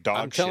looking at dog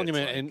I'm telling you,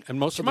 shit's man, like. and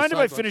most Do of you mind the if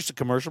I sidewalks- finish the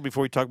commercial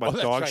before we talk about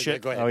that's dog right. shit? Yeah,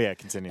 go ahead. Oh, yeah,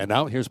 continue. And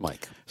now here's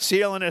Mike.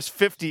 CLNS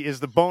 50 is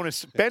the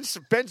bonus. Ben's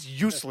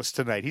useless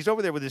tonight. He's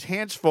over there with his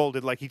hands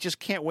folded like he just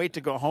can't wait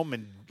to go home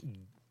and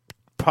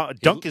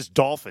dunk his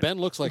dolphin. Ben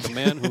looks like a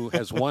man who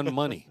has won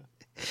money.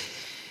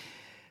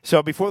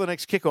 So before the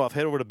next kickoff,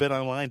 head over to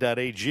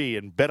betonline.ag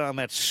and bet on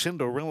that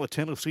Cinderella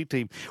Tennessee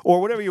team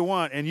or whatever you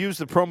want and use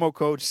the promo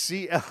code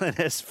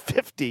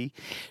CLNS50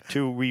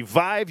 to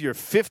revive your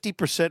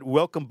 50%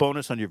 welcome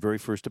bonus on your very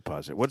first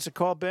deposit. What's it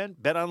called, Ben?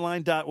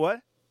 Betonline.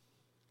 What?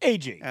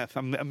 AG.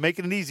 I'm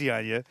making it easy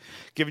on you,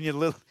 giving you a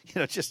little,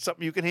 just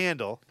something you can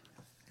handle.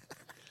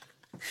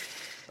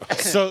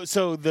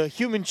 So the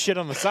human shit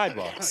on the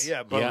sidewalks.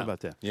 Yeah, bummed about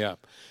that. Yeah.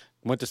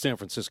 Went to San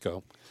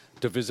Francisco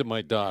to visit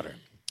my daughter.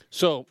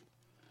 So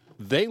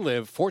they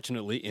live,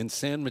 fortunately, in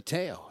San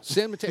Mateo.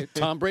 San Mateo,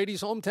 Tom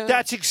Brady's hometown.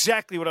 That's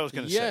exactly what I was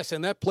going to say. Yes,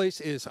 and that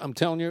place is, I'm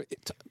telling you,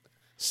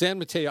 San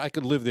Mateo, I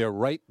could live there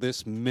right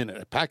this minute.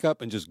 I pack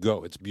up and just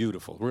go. It's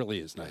beautiful. It really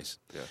is nice.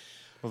 Yeah.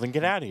 Well, then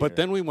get out of here. But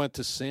then we went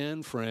to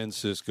San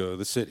Francisco,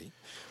 the city.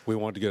 We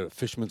wanted to go to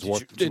Fisherman's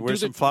Wharf. Did you wear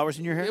some flowers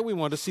in your hair? Yeah, we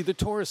wanted to see the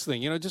tourist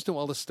thing, just do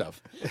all this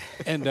stuff.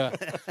 And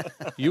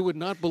you would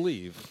not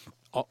believe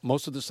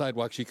most of the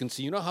sidewalks you can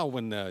see. You know how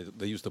when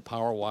they use the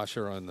power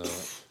washer on the,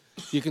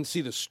 you can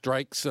see the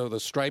stripes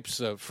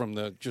from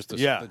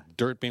the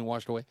dirt being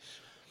washed away.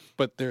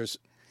 But there's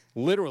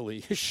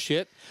literally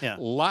shit. Yeah.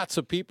 Lots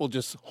of people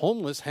just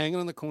homeless, hanging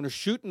on the corner,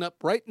 shooting up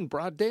right in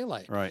broad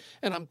daylight. Right.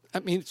 And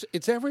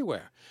it's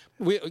everywhere.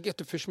 We get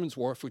to Fisherman's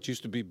Wharf, which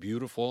used to be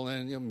beautiful,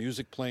 and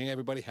music playing,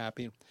 everybody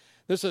happy.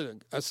 There's a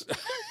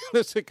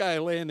guy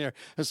laying there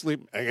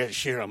asleep. I got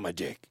shit on my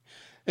dick.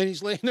 And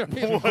he's laying there.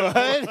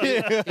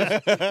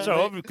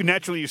 So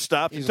naturally you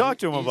stop and talk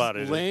to him about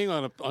it. He's laying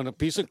on a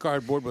piece of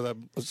cardboard with a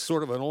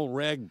sort of an old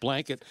rag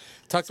blanket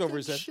tucked over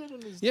his head.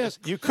 Yes.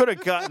 You could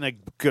have gotten a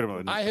good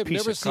one. I have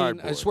never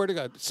seen, I swear to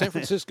God, San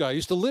Francisco. I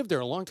used to live there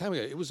a long time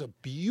ago. It was a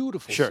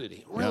beautiful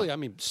city. Really,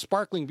 yeah.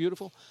 sparkling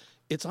beautiful.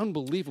 It's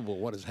unbelievable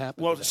what has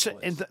happened. Well, to that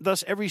place. and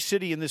thus every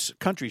city in this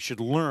country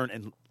should learn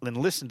and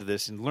listen to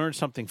this and learn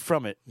something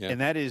from it. Yeah. And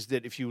that is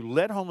that if you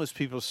let homeless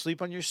people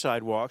sleep on your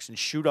sidewalks and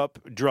shoot up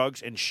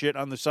drugs and shit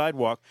on the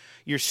sidewalk,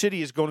 your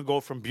city is going to go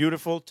from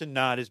beautiful to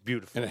not as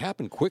beautiful. And it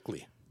happened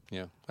quickly.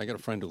 Yeah, I got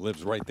a friend who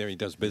lives right there. He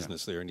does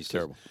business there, and he's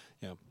terrible.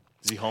 Yeah,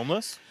 Is he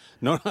homeless?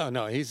 no.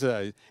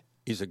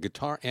 He's a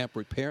guitar amp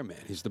repairman.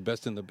 He's the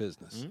best in the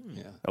business.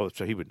 Yeah, Oh,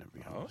 so he would never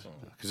be homeless.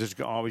 Because there's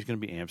always going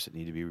to be amps that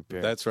need to be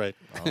repaired. that's right.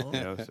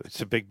 So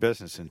it's a big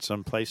business in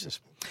some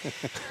places.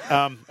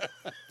 All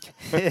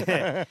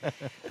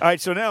right,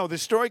 so now the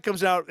story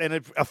comes out and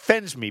it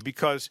offends me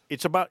because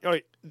it's about all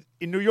right,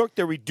 in New York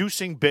they're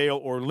reducing bail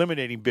or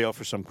eliminating bail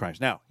for some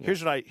crimes. Now,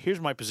 here's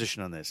my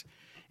position on this.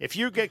 If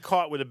you get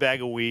caught with a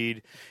bag of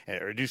weed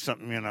or do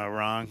something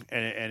wrong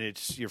and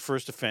it's your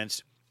first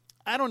offense,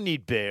 I don't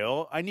need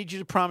bail. I need you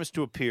to promise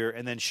to appear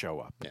and then show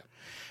up. Yeah.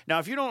 Now,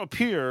 if you don't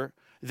appear,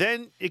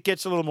 then it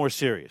gets a little more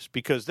serious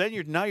because then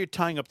you're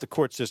tying up the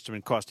court system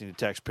and costing the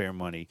taxpayer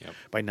money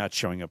by not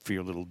showing up for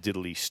your little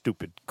diddly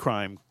stupid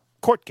crime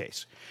court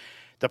case.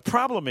 The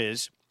problem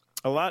is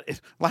a lot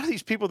of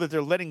these people that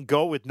they're letting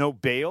go with no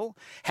bail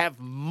have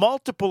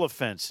multiple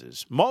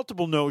offenses,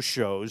 multiple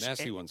no-shows.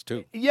 Nasty ones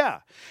too. Yeah,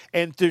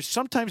 and there's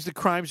sometimes the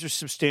crimes are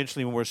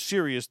substantially more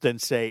serious than,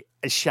 say,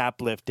 a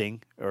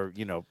shoplifting or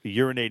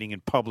urinating in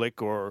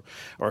public or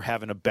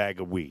having a bag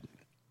of weed.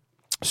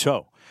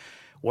 So,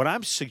 what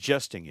I'm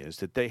suggesting is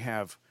that they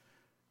have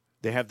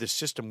this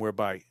system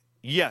whereby,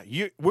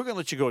 we're going to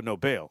let you go with no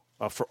bail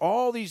for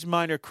all these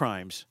minor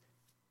crimes,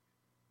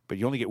 but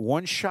you only get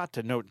one shot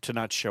to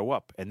not show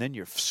up, and then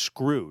you're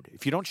screwed.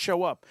 If you don't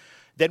show up,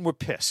 then we're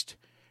pissed.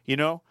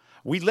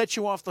 We let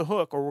you off the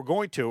hook, or we're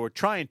going to, or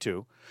trying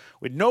to.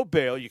 With no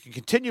bail, you can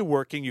continue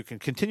working, you can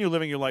continue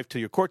living your life till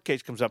your court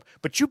case comes up,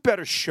 but you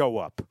better show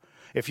up.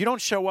 If you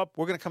don't show up,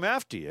 we're going to come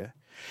after you.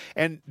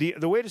 And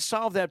the way to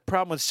solve that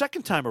problem the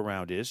second time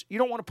around is, you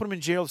don't want to put them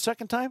in jail the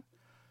second time?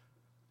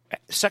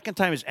 Second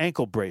time is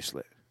ankle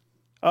bracelet.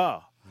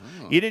 Oh.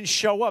 You didn't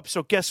show up,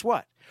 so guess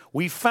what?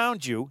 We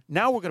found you.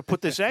 Now we're going to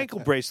put this ankle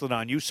bracelet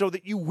on you so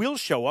that you will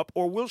show up,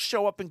 or we'll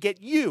show up and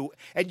get you,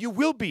 and you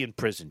will be in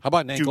prison. How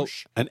about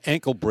douche. an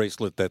ankle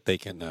bracelet that they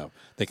can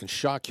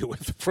shock you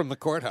with from the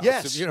courthouse?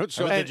 Yes, If you don't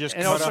show and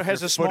up. also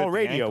has a small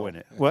radio in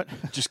it. What?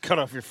 Just cut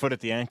off your foot at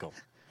the ankle.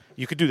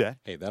 You could do that.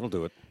 Hey, that'll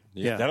do it.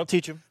 Yeah. That'll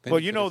teach him.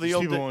 Well, the These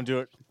old people won't do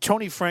it.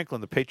 Tony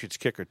Franklin, the Patriots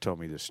kicker, told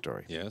me this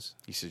story. Yes.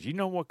 He says, "You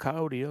know what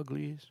Coyote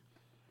Ugly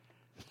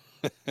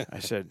is?" I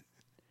said,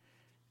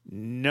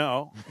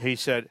 "No." He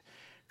said,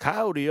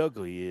 "Coyote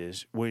Ugly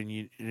is when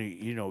you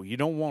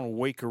don't want to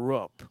wake her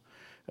up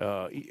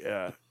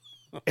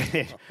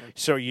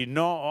So you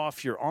gnaw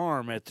off your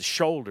arm at the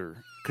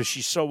shoulder because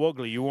she's so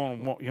ugly you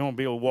won't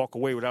be able to walk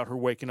away without her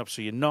waking up.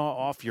 So you gnaw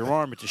off your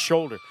arm at the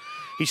shoulder.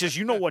 He says,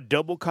 "You know what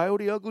double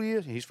coyote ugly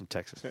is?" He's from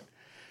Texas.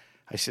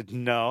 I said,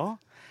 "No."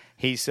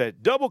 He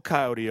said, "Double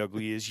coyote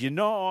ugly is you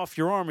gnaw off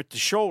your arm at the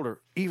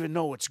shoulder, even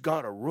though it's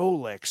got a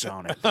Rolex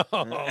on it."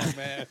 Oh,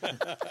 man.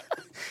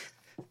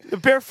 The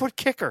barefoot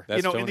kicker,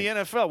 That's in Tony. the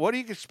NFL. What do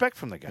you expect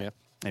from the guy? Yeah.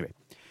 Anyway,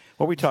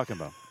 what are we talking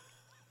about?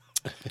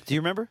 Do you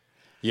remember?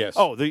 Yes.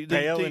 Oh, the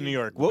Pale in New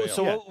York. Well,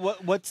 so Yeah.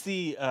 what's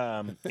the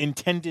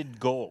intended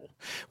goal?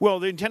 Well,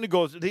 the intended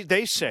goal is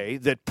they say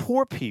that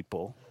poor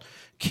people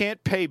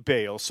can't pay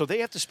bail, so they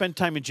have to spend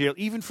time in jail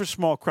even for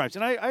small crimes.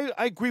 And I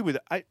agree with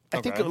it. I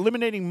think Okay.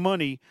 eliminating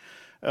money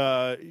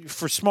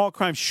for small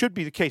crimes should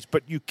be the case,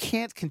 but you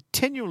can't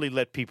continually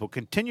let people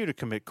continue to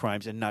commit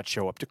crimes and not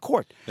show up to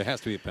court. There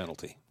has to be a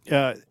penalty.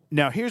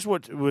 Now, here's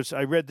what was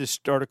I read this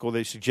article.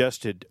 They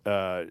suggested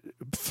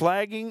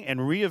flagging and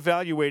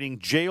reevaluating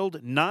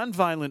jailed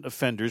nonviolent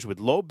offenders with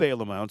low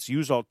bail amounts,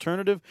 use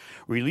alternative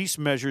release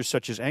measures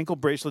such as ankle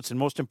bracelets, and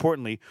most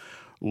importantly,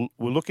 we'll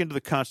look into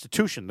the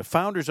Constitution. The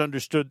founders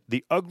understood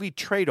the ugly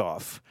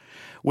trade-off,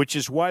 which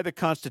is why the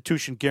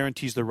Constitution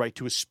guarantees the right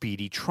to a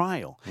speedy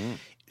trial.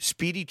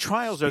 Speedy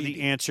trials are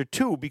the answer,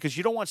 too, because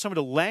you don't want someone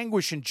to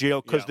languish in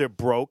jail because they're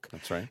broke.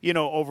 That's right.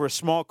 Over a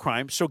small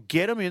crime. So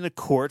get them in the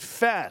court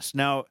fast.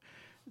 Now,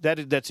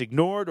 that's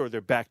ignored or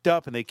they're backed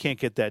up and they can't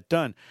get that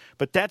done.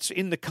 But that's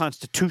in the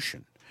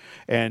Constitution.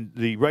 And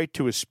the right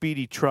to a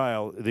speedy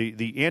trial,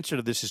 the answer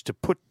to this is to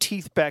put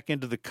teeth back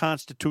into the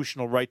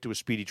constitutional right to a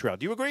speedy trial.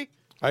 Do you agree?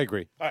 I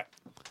agree. All right.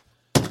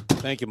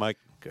 Thank you, Mike.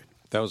 Good.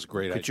 That was a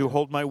great. Could you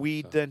hold my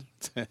weed then?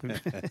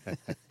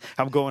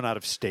 I'm going out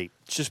of state.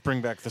 Just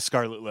bring back the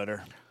scarlet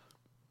letter.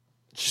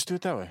 Just do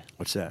it that way.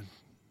 What's that?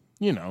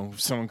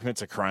 If someone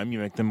commits a crime, you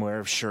make them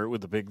wear a shirt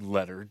with a big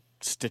letter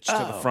stitched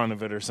to the front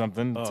of it or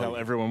something. Tell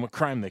everyone what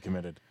crime they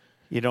committed.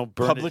 You don't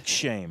burn Public it.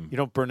 shame. You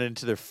don't burn it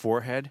into their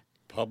forehead.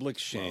 Public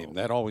shame.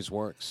 That always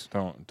works.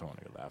 Don't want to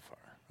go that far.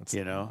 That's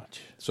You know?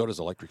 much. So does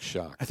electric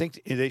shock. I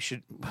think they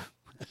should.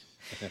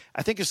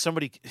 I think if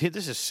somebody,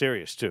 this is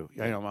serious too.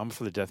 I'm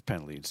for the death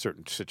penalty in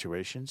certain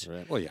situations.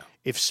 Right. Well, yeah.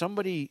 If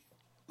somebody,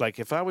 like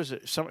if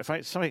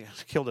somebody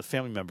killed a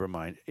family member of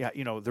mine,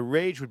 the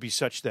rage would be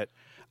such that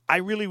I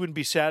really wouldn't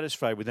be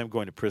satisfied with them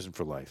going to prison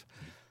for life.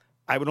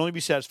 I would only be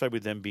satisfied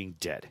with them being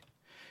dead.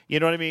 You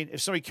know what I mean?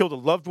 If somebody killed a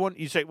loved one,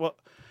 you say, well,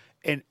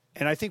 and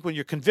I think when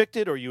you're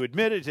convicted or you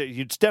admit it,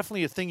 it's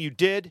definitely a thing you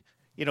did.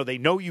 They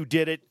know you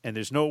did it, and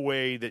there's no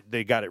way that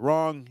they got it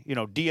wrong.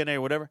 DNA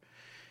or whatever.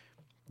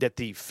 That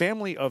the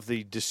family of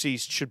the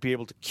deceased should be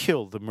able to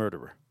kill the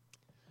murderer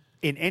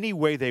in any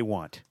way they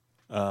want.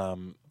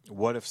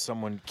 What if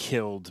someone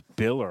killed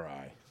Bill or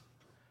I?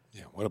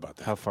 Yeah. What about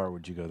that? How far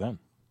would you go then?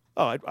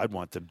 Oh, I'd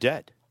want them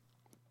dead.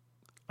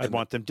 I'd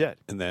want them dead.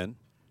 And then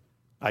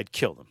I'd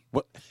kill them.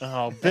 what?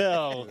 Oh,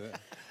 Bill.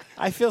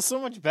 I feel so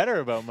much better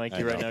about Mikey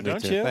I right know, now, me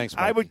don't too. you? Thanks,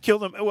 I Mike. would kill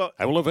them. Well,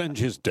 I will avenge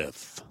his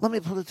death. Let me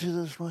put it to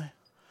you this way.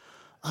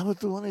 I would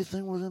do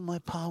anything within my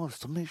powers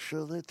to make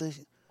sure that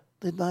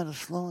they died a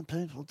slow and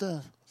painful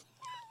death.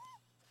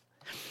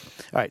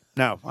 all right.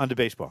 Now on to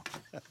baseball.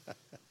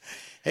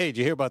 Hey, did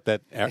you hear about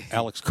that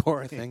Alex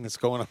Cora thing that's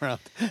going around?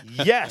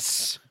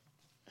 Yes.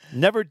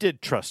 Never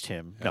did trust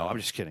him. No, I'm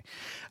just kidding.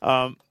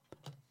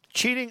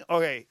 Cheating,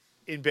 okay,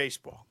 in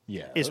baseball,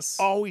 Yes. has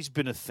always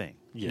been a thing.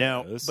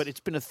 Now, Yes. but it's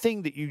been a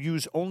thing that you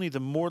use only the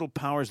mortal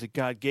powers that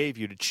God gave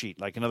you to cheat.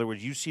 Like, in other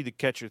words, you see the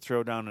catcher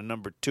throw down a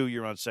number 2,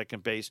 you're on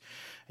second base,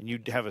 and you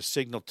have a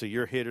signal to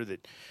your hitter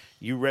that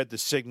you read the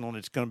signal and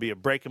it's going to be a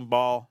breaking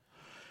ball.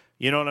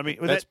 You know what I mean?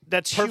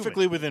 That's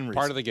perfectly human. within reason.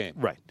 Part of the game.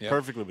 Right. Yeah.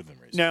 Perfectly within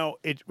reason. Now,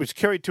 it was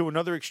carried to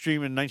another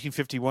extreme in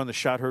 1951, the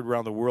shot heard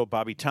around the world,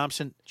 Bobby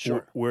Thompson,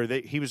 Sure. where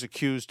he was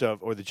accused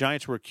of, or the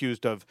Giants were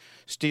accused of,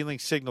 stealing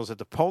signals at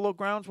the Polo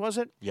Grounds, was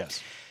it?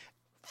 Yes.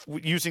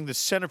 Using the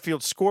center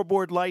field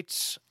scoreboard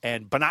lights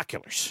and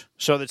binoculars.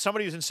 So that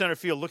somebody who's in center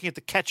field looking at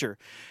the catcher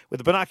with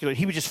the binocular,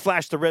 he would just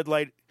flash the red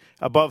light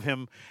above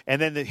him,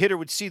 and then the hitter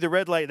would see the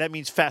red light, and that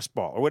means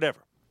fastball or whatever.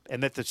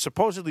 And that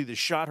supposedly the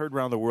shot heard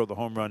around the world, the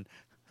home run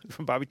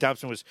from Bobby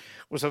Thompson,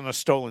 was on a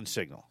stolen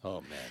signal.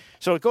 Oh, man.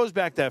 So it goes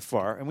back that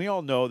far, and we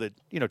all know that,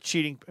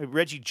 cheating.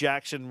 Reggie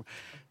Jackson,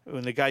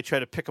 when the guy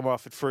tried to pick him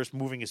off at first,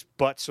 moving his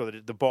butt so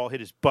that the ball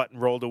hit his butt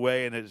and rolled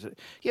away, and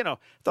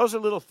those are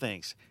little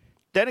things.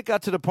 Then it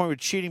got to the point where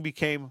cheating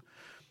became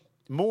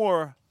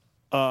more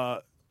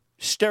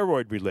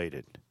steroid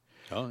related.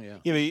 Oh, yeah.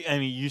 Yeah, but,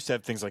 you used to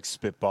have things like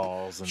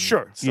spitballs and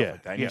Sure, stuff yeah,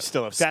 like that. And yeah. you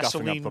still have scuffing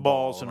Gasoline up the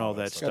balls ball and all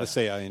that Got to stuff.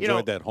 say, I enjoyed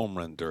know, that home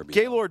run derby.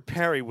 Gaylord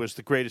Perry was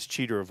the greatest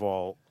cheater of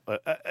all.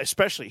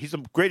 Especially, he's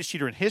the greatest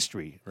cheater in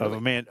history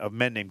of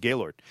men named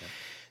Gaylord.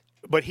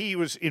 But he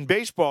was, in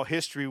baseball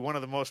history, one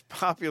of the most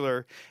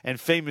popular and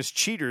famous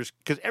cheaters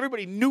because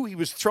everybody knew he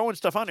was throwing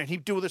stuff on there. And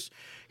he'd do this.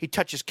 He'd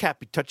touch his cap,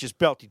 he'd touch his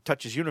belt, he'd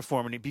touch his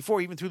uniform. And before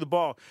he even threw the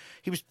ball,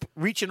 he was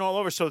reaching all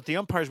over so that the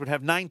umpires would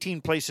have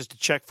 19 places to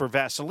check for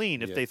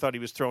Vaseline if they thought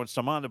he was throwing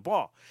some on the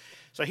ball.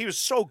 So he was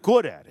so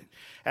good at it.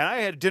 And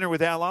I had dinner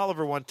with Al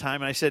Oliver one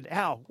time, and I said,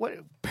 Al, what,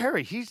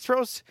 Perry, he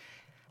throws...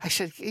 I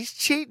said, he's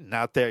cheating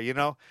out there, you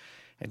know.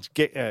 And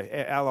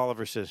Al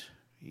Oliver says...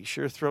 He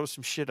sure throws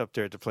some shit up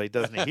there at the plate,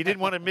 doesn't he? He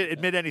didn't want to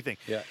admit anything.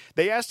 Yeah.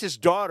 They asked his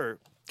daughter,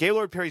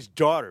 Gaylord Perry's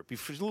daughter,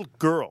 before, she's a little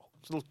girl,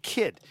 a little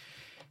kid.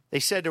 They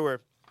said to her,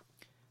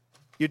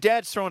 your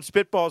dad's throwing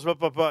spitballs, blah,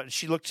 blah, blah. And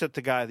she looks at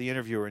the guy, the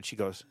interviewer, and she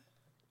goes,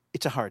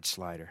 it's a hard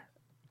slider.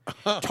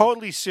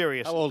 Totally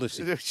serious. How old is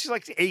she? She's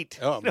like 8.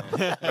 Oh,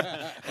 man.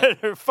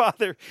 Her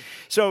father.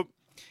 So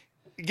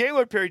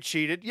Gaylord Perry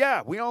cheated.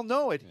 Yeah, we all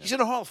know it. He's in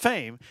the Hall of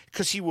Fame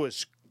because he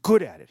was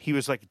good at it. He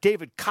was like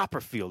David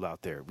Copperfield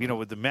out there, you know,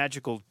 with the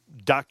magical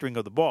doctoring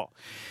of the ball.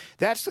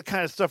 That's the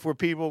kind of stuff where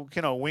people,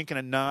 you know, wink and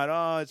a nod.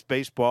 Oh, it's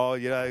baseball,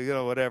 you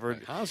know, whatever.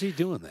 How's he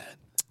doing that?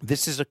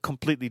 This is a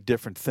completely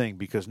different thing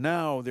because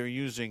now they're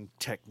using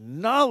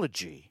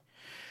technology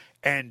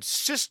and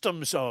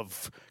systems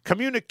of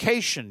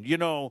communication. You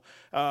know,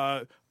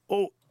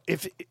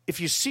 if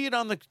you see it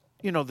on the,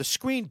 you know, the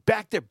screen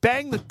back there,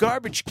 bang the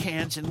garbage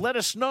cans and let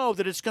us know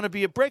that it's going to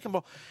be a breaking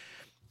ball.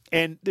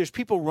 And there's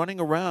people running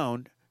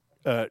around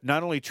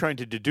not only trying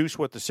to deduce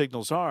what the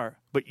signals are,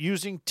 but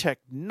using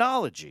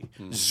technology,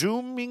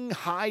 zooming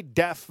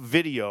high-def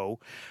video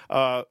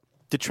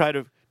to try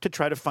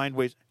to find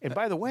ways. And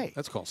by the way,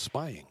 That's called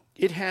spying.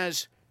 it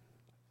has.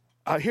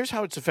 Here's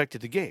how it's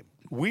affected the game.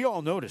 We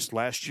all noticed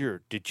last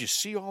year. Did you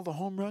see all the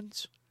home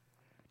runs?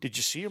 Did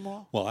you see them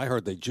all? Well, I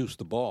heard they juiced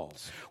the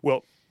balls.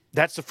 Well,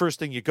 that's the first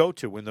thing you go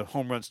to when the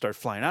home runs start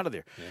flying out of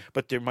there. Yeah.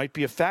 But there might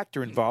be a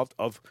factor involved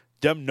of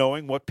them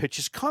knowing what pitch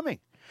is coming.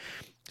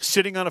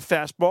 Sitting on a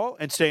fastball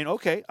and saying,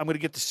 "Okay, I'm going to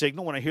get the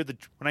signal when I hear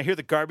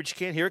the garbage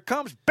can. Here it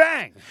comes,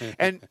 bang!"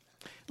 And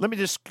let me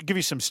just give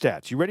you some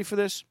stats. You ready for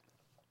this?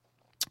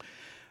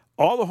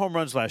 All the home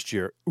runs last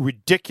year,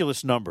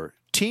 ridiculous number.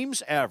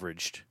 Teams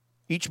averaged,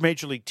 each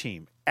major league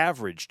team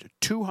averaged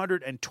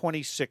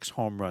 226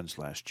 home runs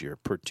last year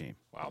per team.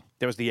 Wow,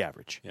 that was the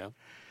average. Yeah.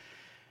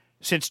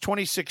 Since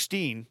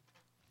 2016.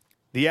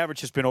 The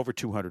average has been over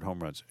 200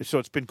 home runs. So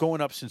it's been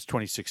going up since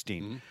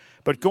 2016. Mm-hmm.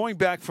 But going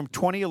back from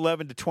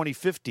 2011 to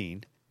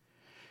 2015,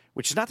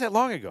 which is not that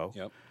long ago,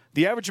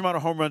 the average amount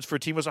of home runs for a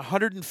team was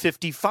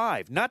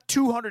 155, not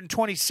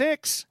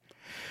 226.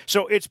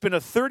 So it's been a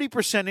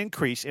 30%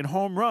 increase in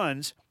home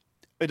runs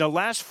in the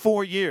last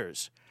 4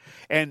 years.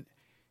 And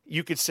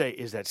you could say,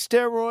 is that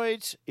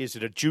steroids? Is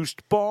it a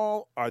juiced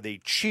ball? Are they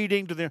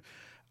cheating?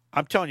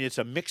 I'm telling you, it's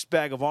a mixed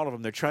bag of all of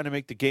them. They're trying to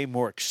make the game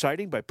more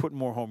exciting by putting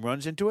more home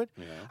runs into it.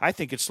 Yeah. I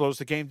think it slows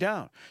the game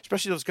down,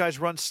 especially those guys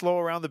run slow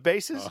around the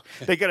bases.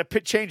 Oh. They got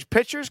to change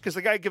pitchers because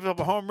the guy gives up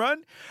a home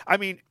run. I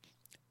mean,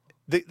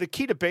 the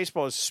key to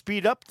baseball is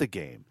speed up the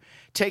game.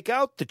 Take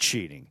out the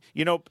cheating.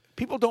 You know,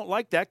 people don't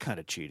like that kind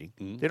of cheating.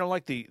 Mm-hmm. They don't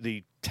like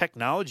the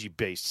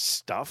technology-based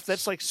stuff.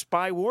 That's like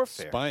spy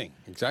warfare. Spying,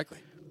 exactly.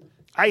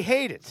 I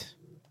hate it.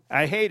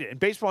 And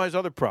baseball has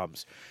other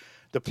problems.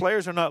 The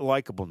players are not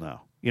likable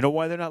now. You know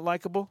why they're not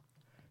likable?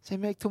 They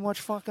make too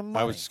much fucking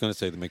money. I was just going to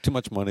say, they make too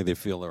much money. They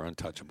feel they're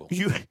untouchable.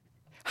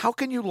 How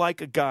can you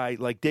like a guy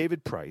like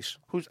David Price,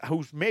 who's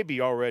maybe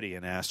already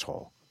an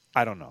asshole?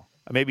 I don't know.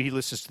 Maybe he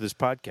listens to this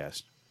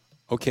podcast.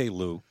 Okay,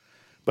 Lou.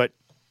 But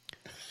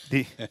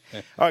the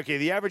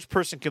average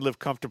person can live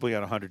comfortably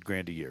on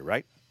 $100,000 a year,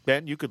 right?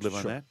 Ben, you could live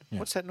on that. Yeah.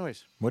 What's that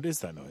noise? What is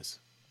that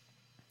noise?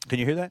 Can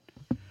you hear that?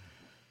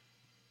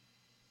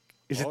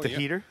 Is it the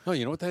heater? Oh,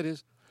 you know what that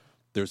is?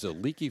 There's a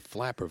leaky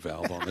flapper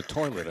valve on the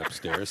toilet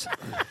upstairs,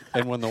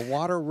 and when the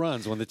water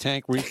runs, when the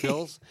tank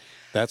refills,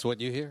 that's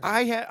what you hear.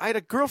 I had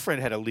a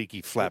girlfriend had a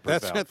leaky flapper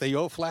valve. That's not the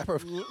old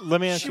flapper.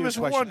 Let me ask you a question. She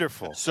was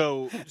wonderful.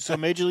 So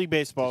Major League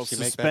Baseball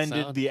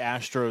suspended the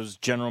Astros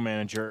general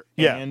manager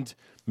and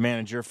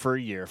manager for a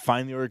year,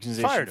 fined the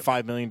organization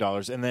 $5 million,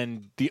 and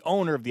then the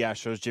owner of the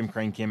Astros, Jim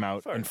Crane, came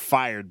out and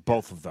fired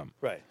both of them.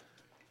 Right.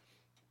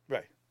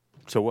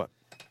 So what?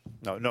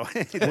 No.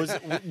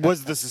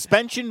 was the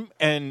suspension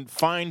and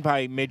fine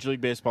by Major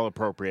League Baseball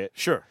appropriate?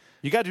 Sure.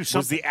 You got to do something.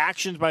 Was the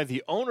actions by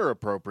the owner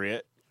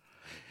appropriate?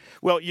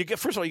 Well,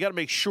 first of all, you got to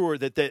make sure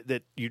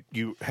that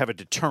you have a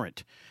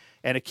deterrent,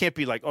 and it can't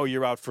be like, oh,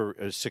 you're out for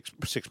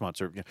 6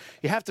 months, or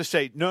you have to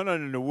say, no,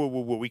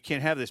 whoa, we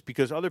can't have this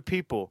because other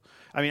people.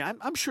 I mean,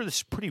 I'm sure this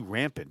is pretty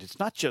rampant. It's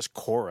not just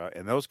Cora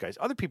and those guys.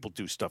 Other people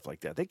do stuff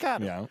like that. They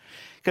got it,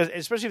 because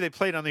especially if they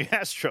played on the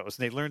Astros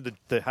and they learned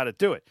how to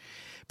do it,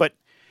 but.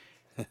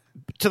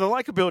 To the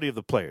likability of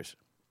the players,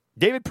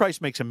 David Price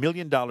makes $1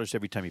 million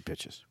every time he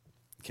pitches.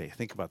 Okay,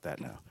 think about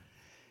that now.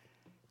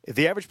 If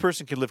the average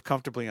person can live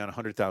comfortably on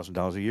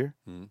 $100,000 a year,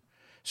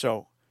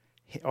 so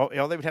all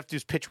they would have to do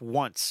is pitch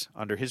once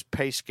under his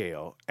pay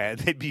scale, and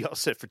they'd be all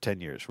set for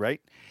 10 years,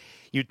 right?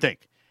 You'd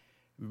think.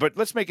 But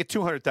let's make it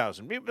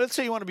 $200,000. Let's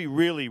say you want to be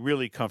really,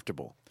 really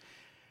comfortable.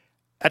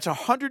 That's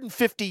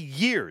 150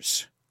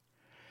 years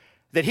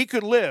that he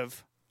could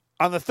live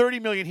on the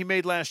 $30 million he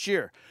made last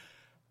year.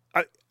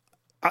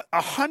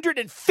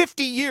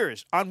 150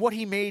 years on what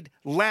he made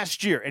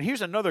last year. And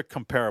here's another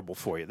comparable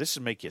for you. This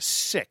will make you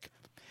sick.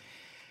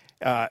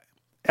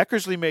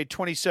 Eckersley made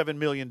 $27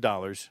 million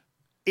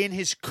in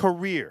his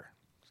career.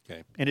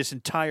 Okay. In his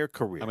entire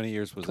career. How many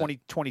years was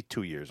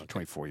 22 years or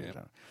 24 years.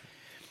 Yeah.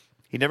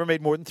 He never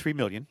made more than $3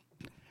 million.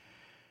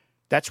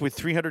 That's with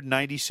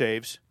 390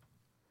 saves,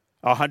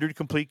 100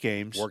 complete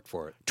games. Worked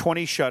for it.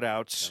 20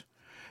 shutouts,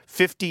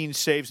 15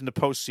 saves in the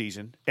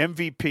postseason,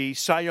 MVP,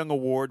 Cy Young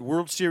Award,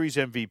 World Series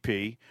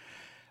MVP.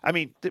 I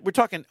mean, we're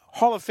talking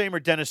Hall of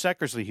Famer Dennis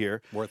Eckersley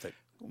here. Worth it.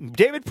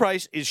 David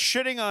Price is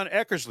shitting on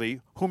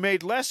Eckersley, who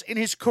made less in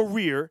his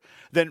career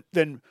than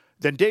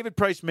David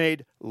Price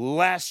made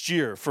last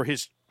year for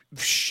his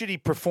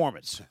shitty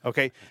performance.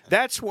 Okay,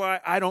 that's why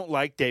I don't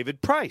like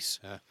David Price,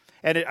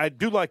 and I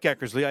do like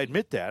Eckersley. I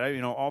admit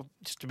that.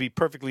 Just to be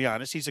perfectly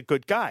honest, he's a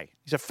good guy.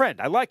 He's a friend.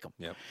 I like him.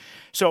 Yep.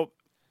 So,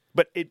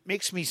 but it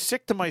makes me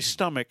sick to my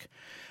stomach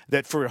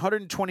that for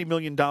 $120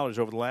 million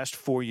over the last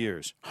 4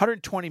 years,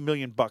 $120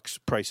 million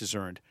Price has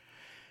earned.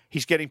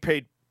 He's getting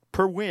paid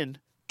per win.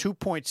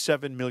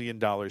 $2.7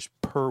 million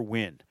per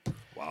win.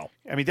 Wow.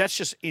 I mean, that's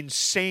just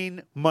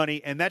insane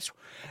money. And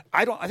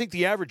I think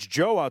the average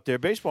Joe out there,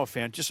 baseball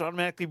fan, just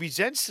automatically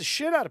resents the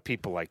shit out of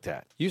people like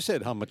that. You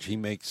said how much he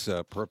makes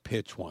per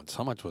pitch once.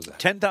 How much was that?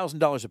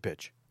 $10,000 a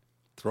pitch.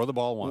 Throw the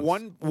ball once.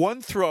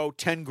 One throw,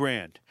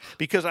 $10,000.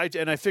 Because I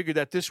figured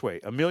that this way: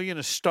 $1 million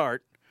a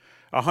start,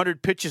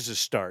 100 pitches a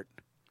start.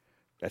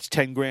 That's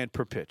 $10,000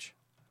 per pitch.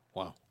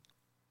 Wow.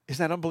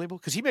 Isn't that unbelievable?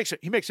 Because he makes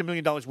 $1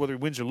 million whether he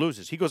wins or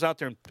loses. He goes out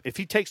there, and if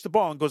he takes the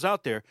ball and goes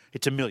out there,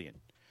 it's $1 million.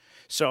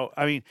 So,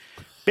 I mean,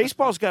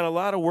 baseball's got a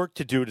lot of work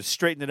to do to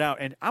straighten it out.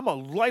 And I'm a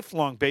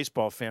lifelong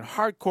baseball fan,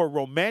 hardcore,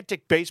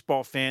 romantic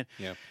baseball fan.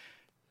 Yeah.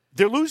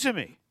 They're losing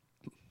me.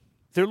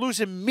 They're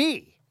losing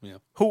me, yeah.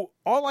 Who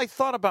all I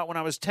thought about when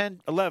I was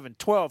 10, 11,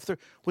 12,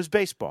 13, was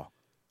baseball.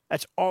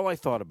 That's all I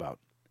thought about.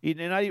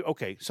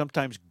 And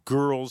sometimes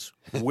girls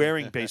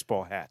wearing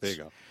baseball hats. There you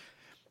go.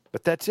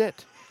 But that's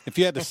it. If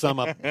you had to sum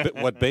up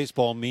what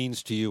baseball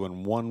means to you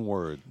in one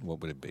word, what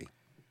would it be?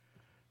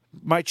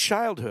 My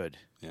childhood.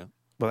 Yeah.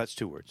 Well, that's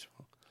 2 words.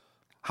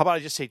 How about I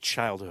just say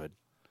childhood?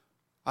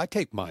 I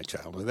take my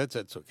childhood.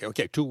 That's okay.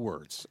 Okay, 2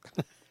 words.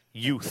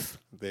 Youth.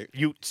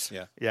 Utes.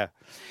 Yeah. Yeah.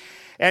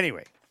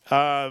 Anyway,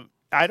 I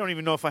don't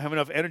even know if I have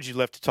enough energy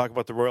left to talk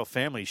about the royal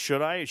family.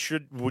 Should I?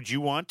 Would you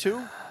want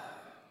to?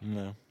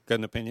 No. Got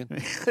an opinion?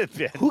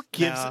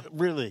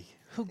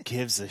 Who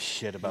gives a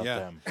shit about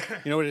them?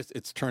 You know what?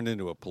 It's turned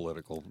into a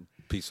political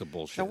piece of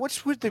bullshit. Now,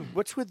 what's with the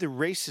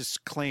racist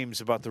claims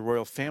about the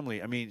royal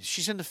family? I mean,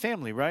 she's in the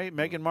family, right?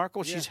 Meghan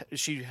Markle. Yeah. Is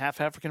she half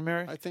African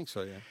American? I think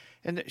so. Yeah.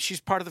 And she's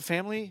part of the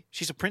family.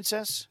 She's a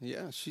princess.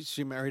 Yeah.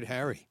 She married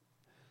Harry.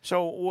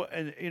 So,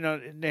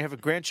 they have a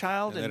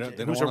grandchild and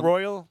who's a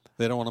royal.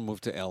 They don't want to move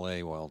to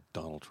L.A. while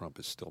Donald Trump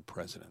is still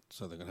president,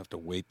 so they're going to have to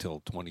wait till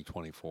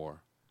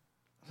 2024.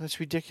 That's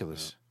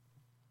ridiculous.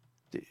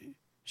 Yeah.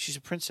 She's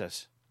a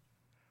princess.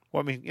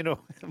 Well, I mean,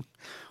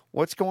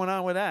 what's going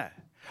on with that?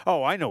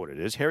 Oh, I know what it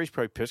is. Harry's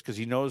probably pissed because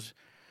he knows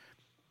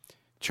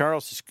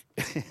Charles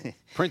is...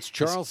 Prince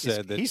Charles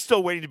said that... He's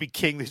still waiting to be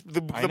king.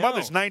 The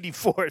mother's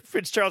 94.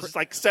 Prince Charles is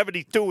like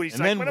 72. And he's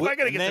like, when am I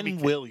going to get to be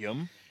king?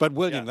 William. But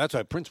William, that's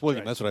right. Prince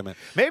William, that's what I meant.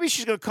 Maybe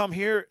she's going to come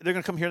here. They're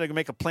going to come here and they're going to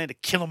make a plan to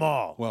kill them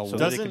all so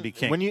that they can be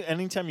king.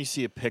 Anytime you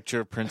see a picture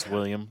of Prince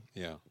William,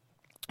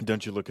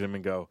 don't you look at him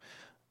and go...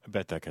 I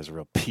bet that guy's a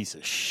real piece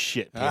of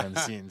shit behind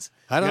the scenes.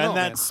 I don't know. And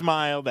that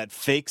smile, that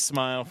fake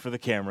smile for the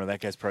camera, that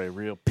guy's probably a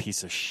real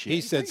piece of shit.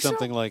 He said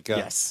something like,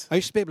 yes. I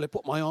used to be able to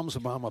put my arms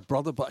around my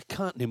brother, but I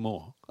can't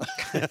anymore.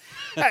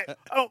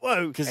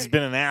 Because he's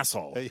been an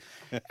asshole.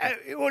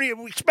 What do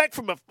you expect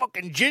from a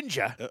fucking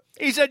ginger?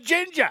 He's a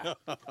ginger.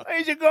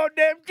 He's a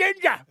goddamn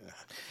ginger.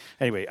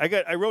 Anyway,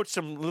 I wrote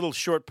some little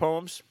short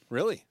poems.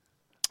 Really?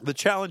 The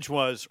challenge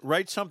was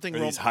write something. Are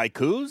these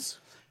haikus?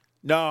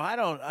 No, I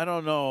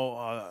don't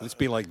know. Let's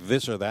be like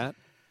this or that.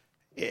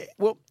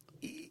 Well,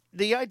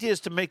 the idea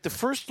is to make the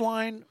first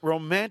line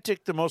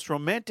romantic, the most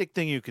romantic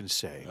thing you can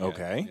say.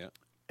 Okay. Yeah.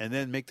 And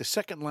then make the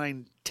second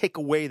line take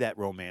away that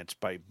romance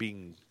by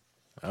being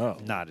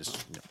not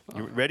as...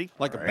 You ready?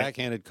 Like a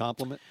backhanded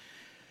compliment?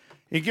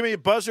 You give me a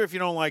buzzer if you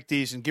don't like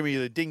these, and give me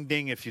the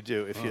ding-ding if you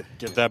do.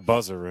 Get that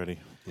buzzer ready.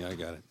 Yeah, I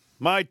got it.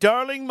 My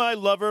darling, my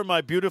lover,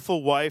 my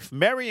beautiful wife,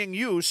 marrying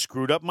you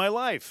screwed up my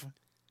life.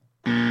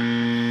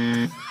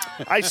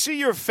 I see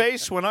your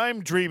face when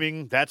I'm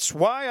dreaming. That's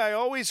why I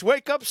always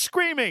wake up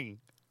screaming.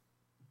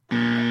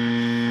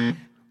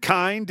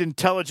 Kind,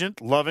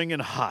 intelligent, loving,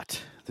 and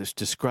hot. This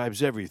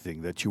describes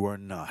everything that you are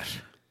not.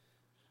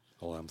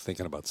 Oh, I'm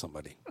thinking about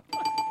somebody.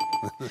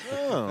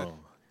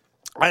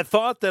 I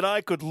thought that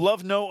I could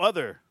love no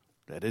other.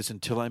 That is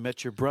until I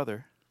met your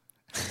brother.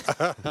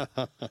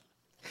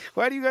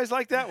 Why do you guys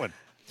like that one?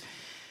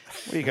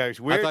 What are you guys,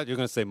 weird? I thought you were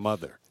going to say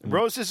mother.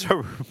 Roses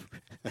are...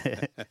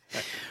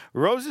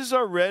 Roses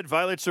are red,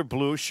 violets are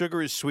blue,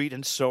 sugar is sweet,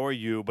 and so are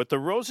you. But the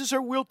roses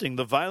are wilting,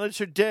 the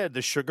violets are dead,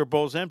 the sugar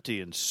bowl's empty,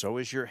 and so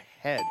is your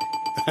head.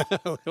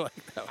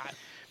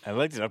 I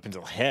liked it up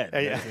until head.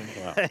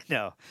 I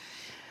know.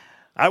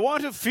 I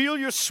want to feel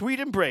your sweet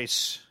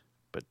embrace,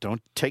 but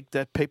don't take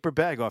that paper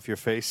bag off your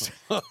face.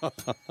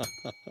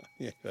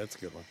 Yeah, that's a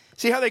good one.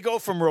 See how they go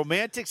from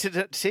romantic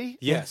to see?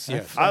 Yes,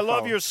 yes. I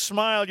love your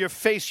smile, your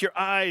face, your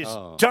eyes.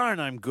 Oh. Darn,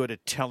 I'm good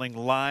at telling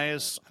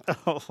lies.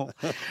 Oh.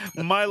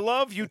 My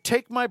love, you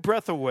take my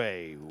breath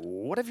away.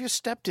 What have you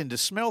stepped in to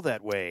smell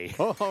that way?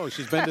 Oh,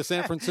 she's been to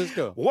San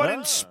Francisco. What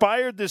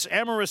inspired this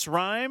amorous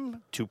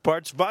rhyme? 2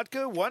 parts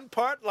vodka, 1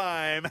 part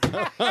lime.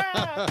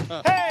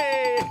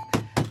 Hey!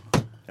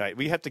 All right,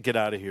 we have to get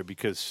out of here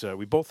because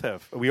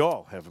we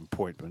all have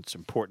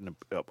important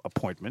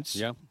appointments.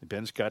 Yeah.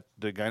 Ben's got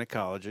the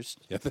gynecologist.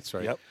 Yeah, that's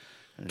right. Yep.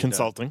 And,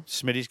 consulting.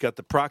 Smitty's got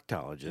the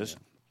proctologist.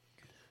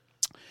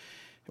 Yeah.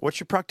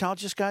 What's your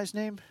proctologist guy's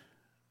name?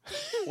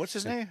 What's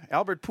his name?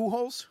 Albert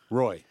Pujols?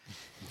 Roy.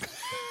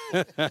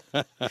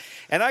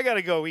 And I got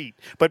to go eat.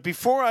 But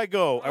before I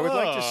go, I would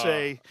like to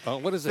say...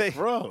 what is it?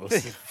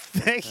 Gross.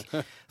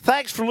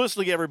 Thanks for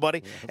listening,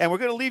 everybody. Yeah. And we're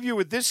going to leave you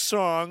with this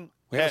song.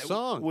 We have a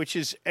song. Which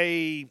is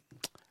a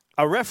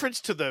reference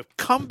to the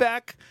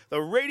comeback,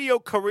 the radio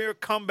career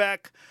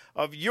comeback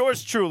of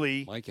yours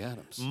truly. Mike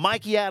Adams.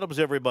 Mikey Adams,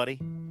 everybody.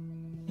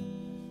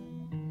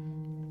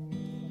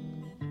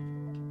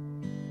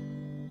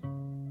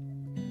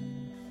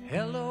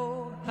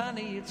 Hello,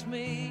 honey, it's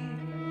me.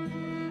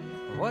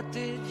 What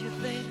did you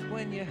think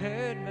when you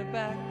heard me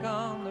back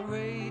on the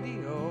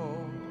radio?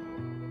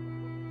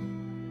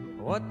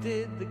 What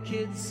did the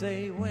kids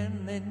say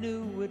when they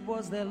knew it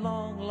was their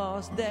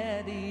long-lost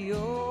daddy?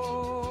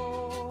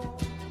 Oh,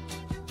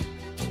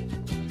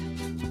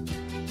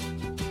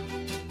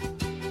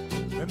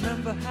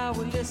 remember how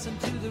we listened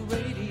to the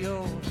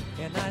radio,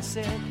 and I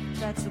said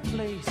that's the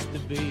place to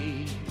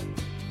be,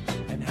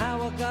 and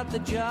how I got the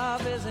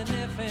job as an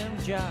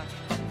FM jock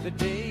the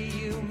day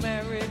you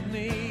married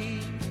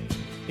me.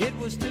 It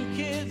was 2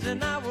 kids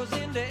and I was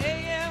into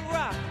AM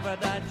rock,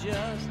 but I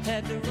just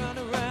had to run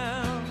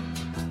around.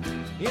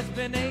 It's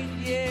been 8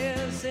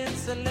 years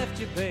since I left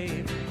you,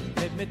 babe.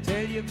 Let me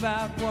tell you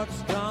about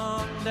what's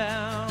gone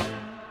down.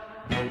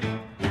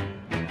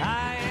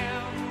 I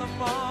am the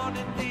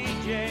morning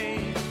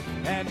DJ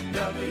at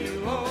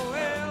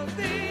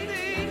WOLD,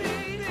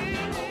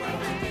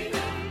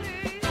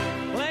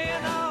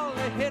 playing all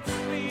the hits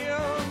for you,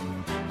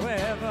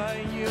 wherever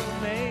you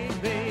may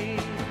be.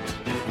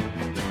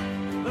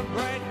 The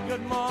bright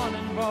good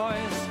morning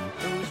voice,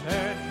 who's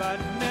heard but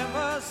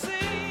never seen.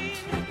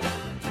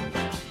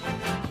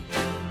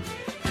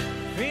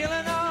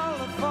 Feeling all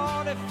of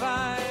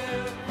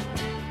 45,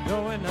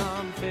 going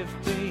on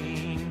 50.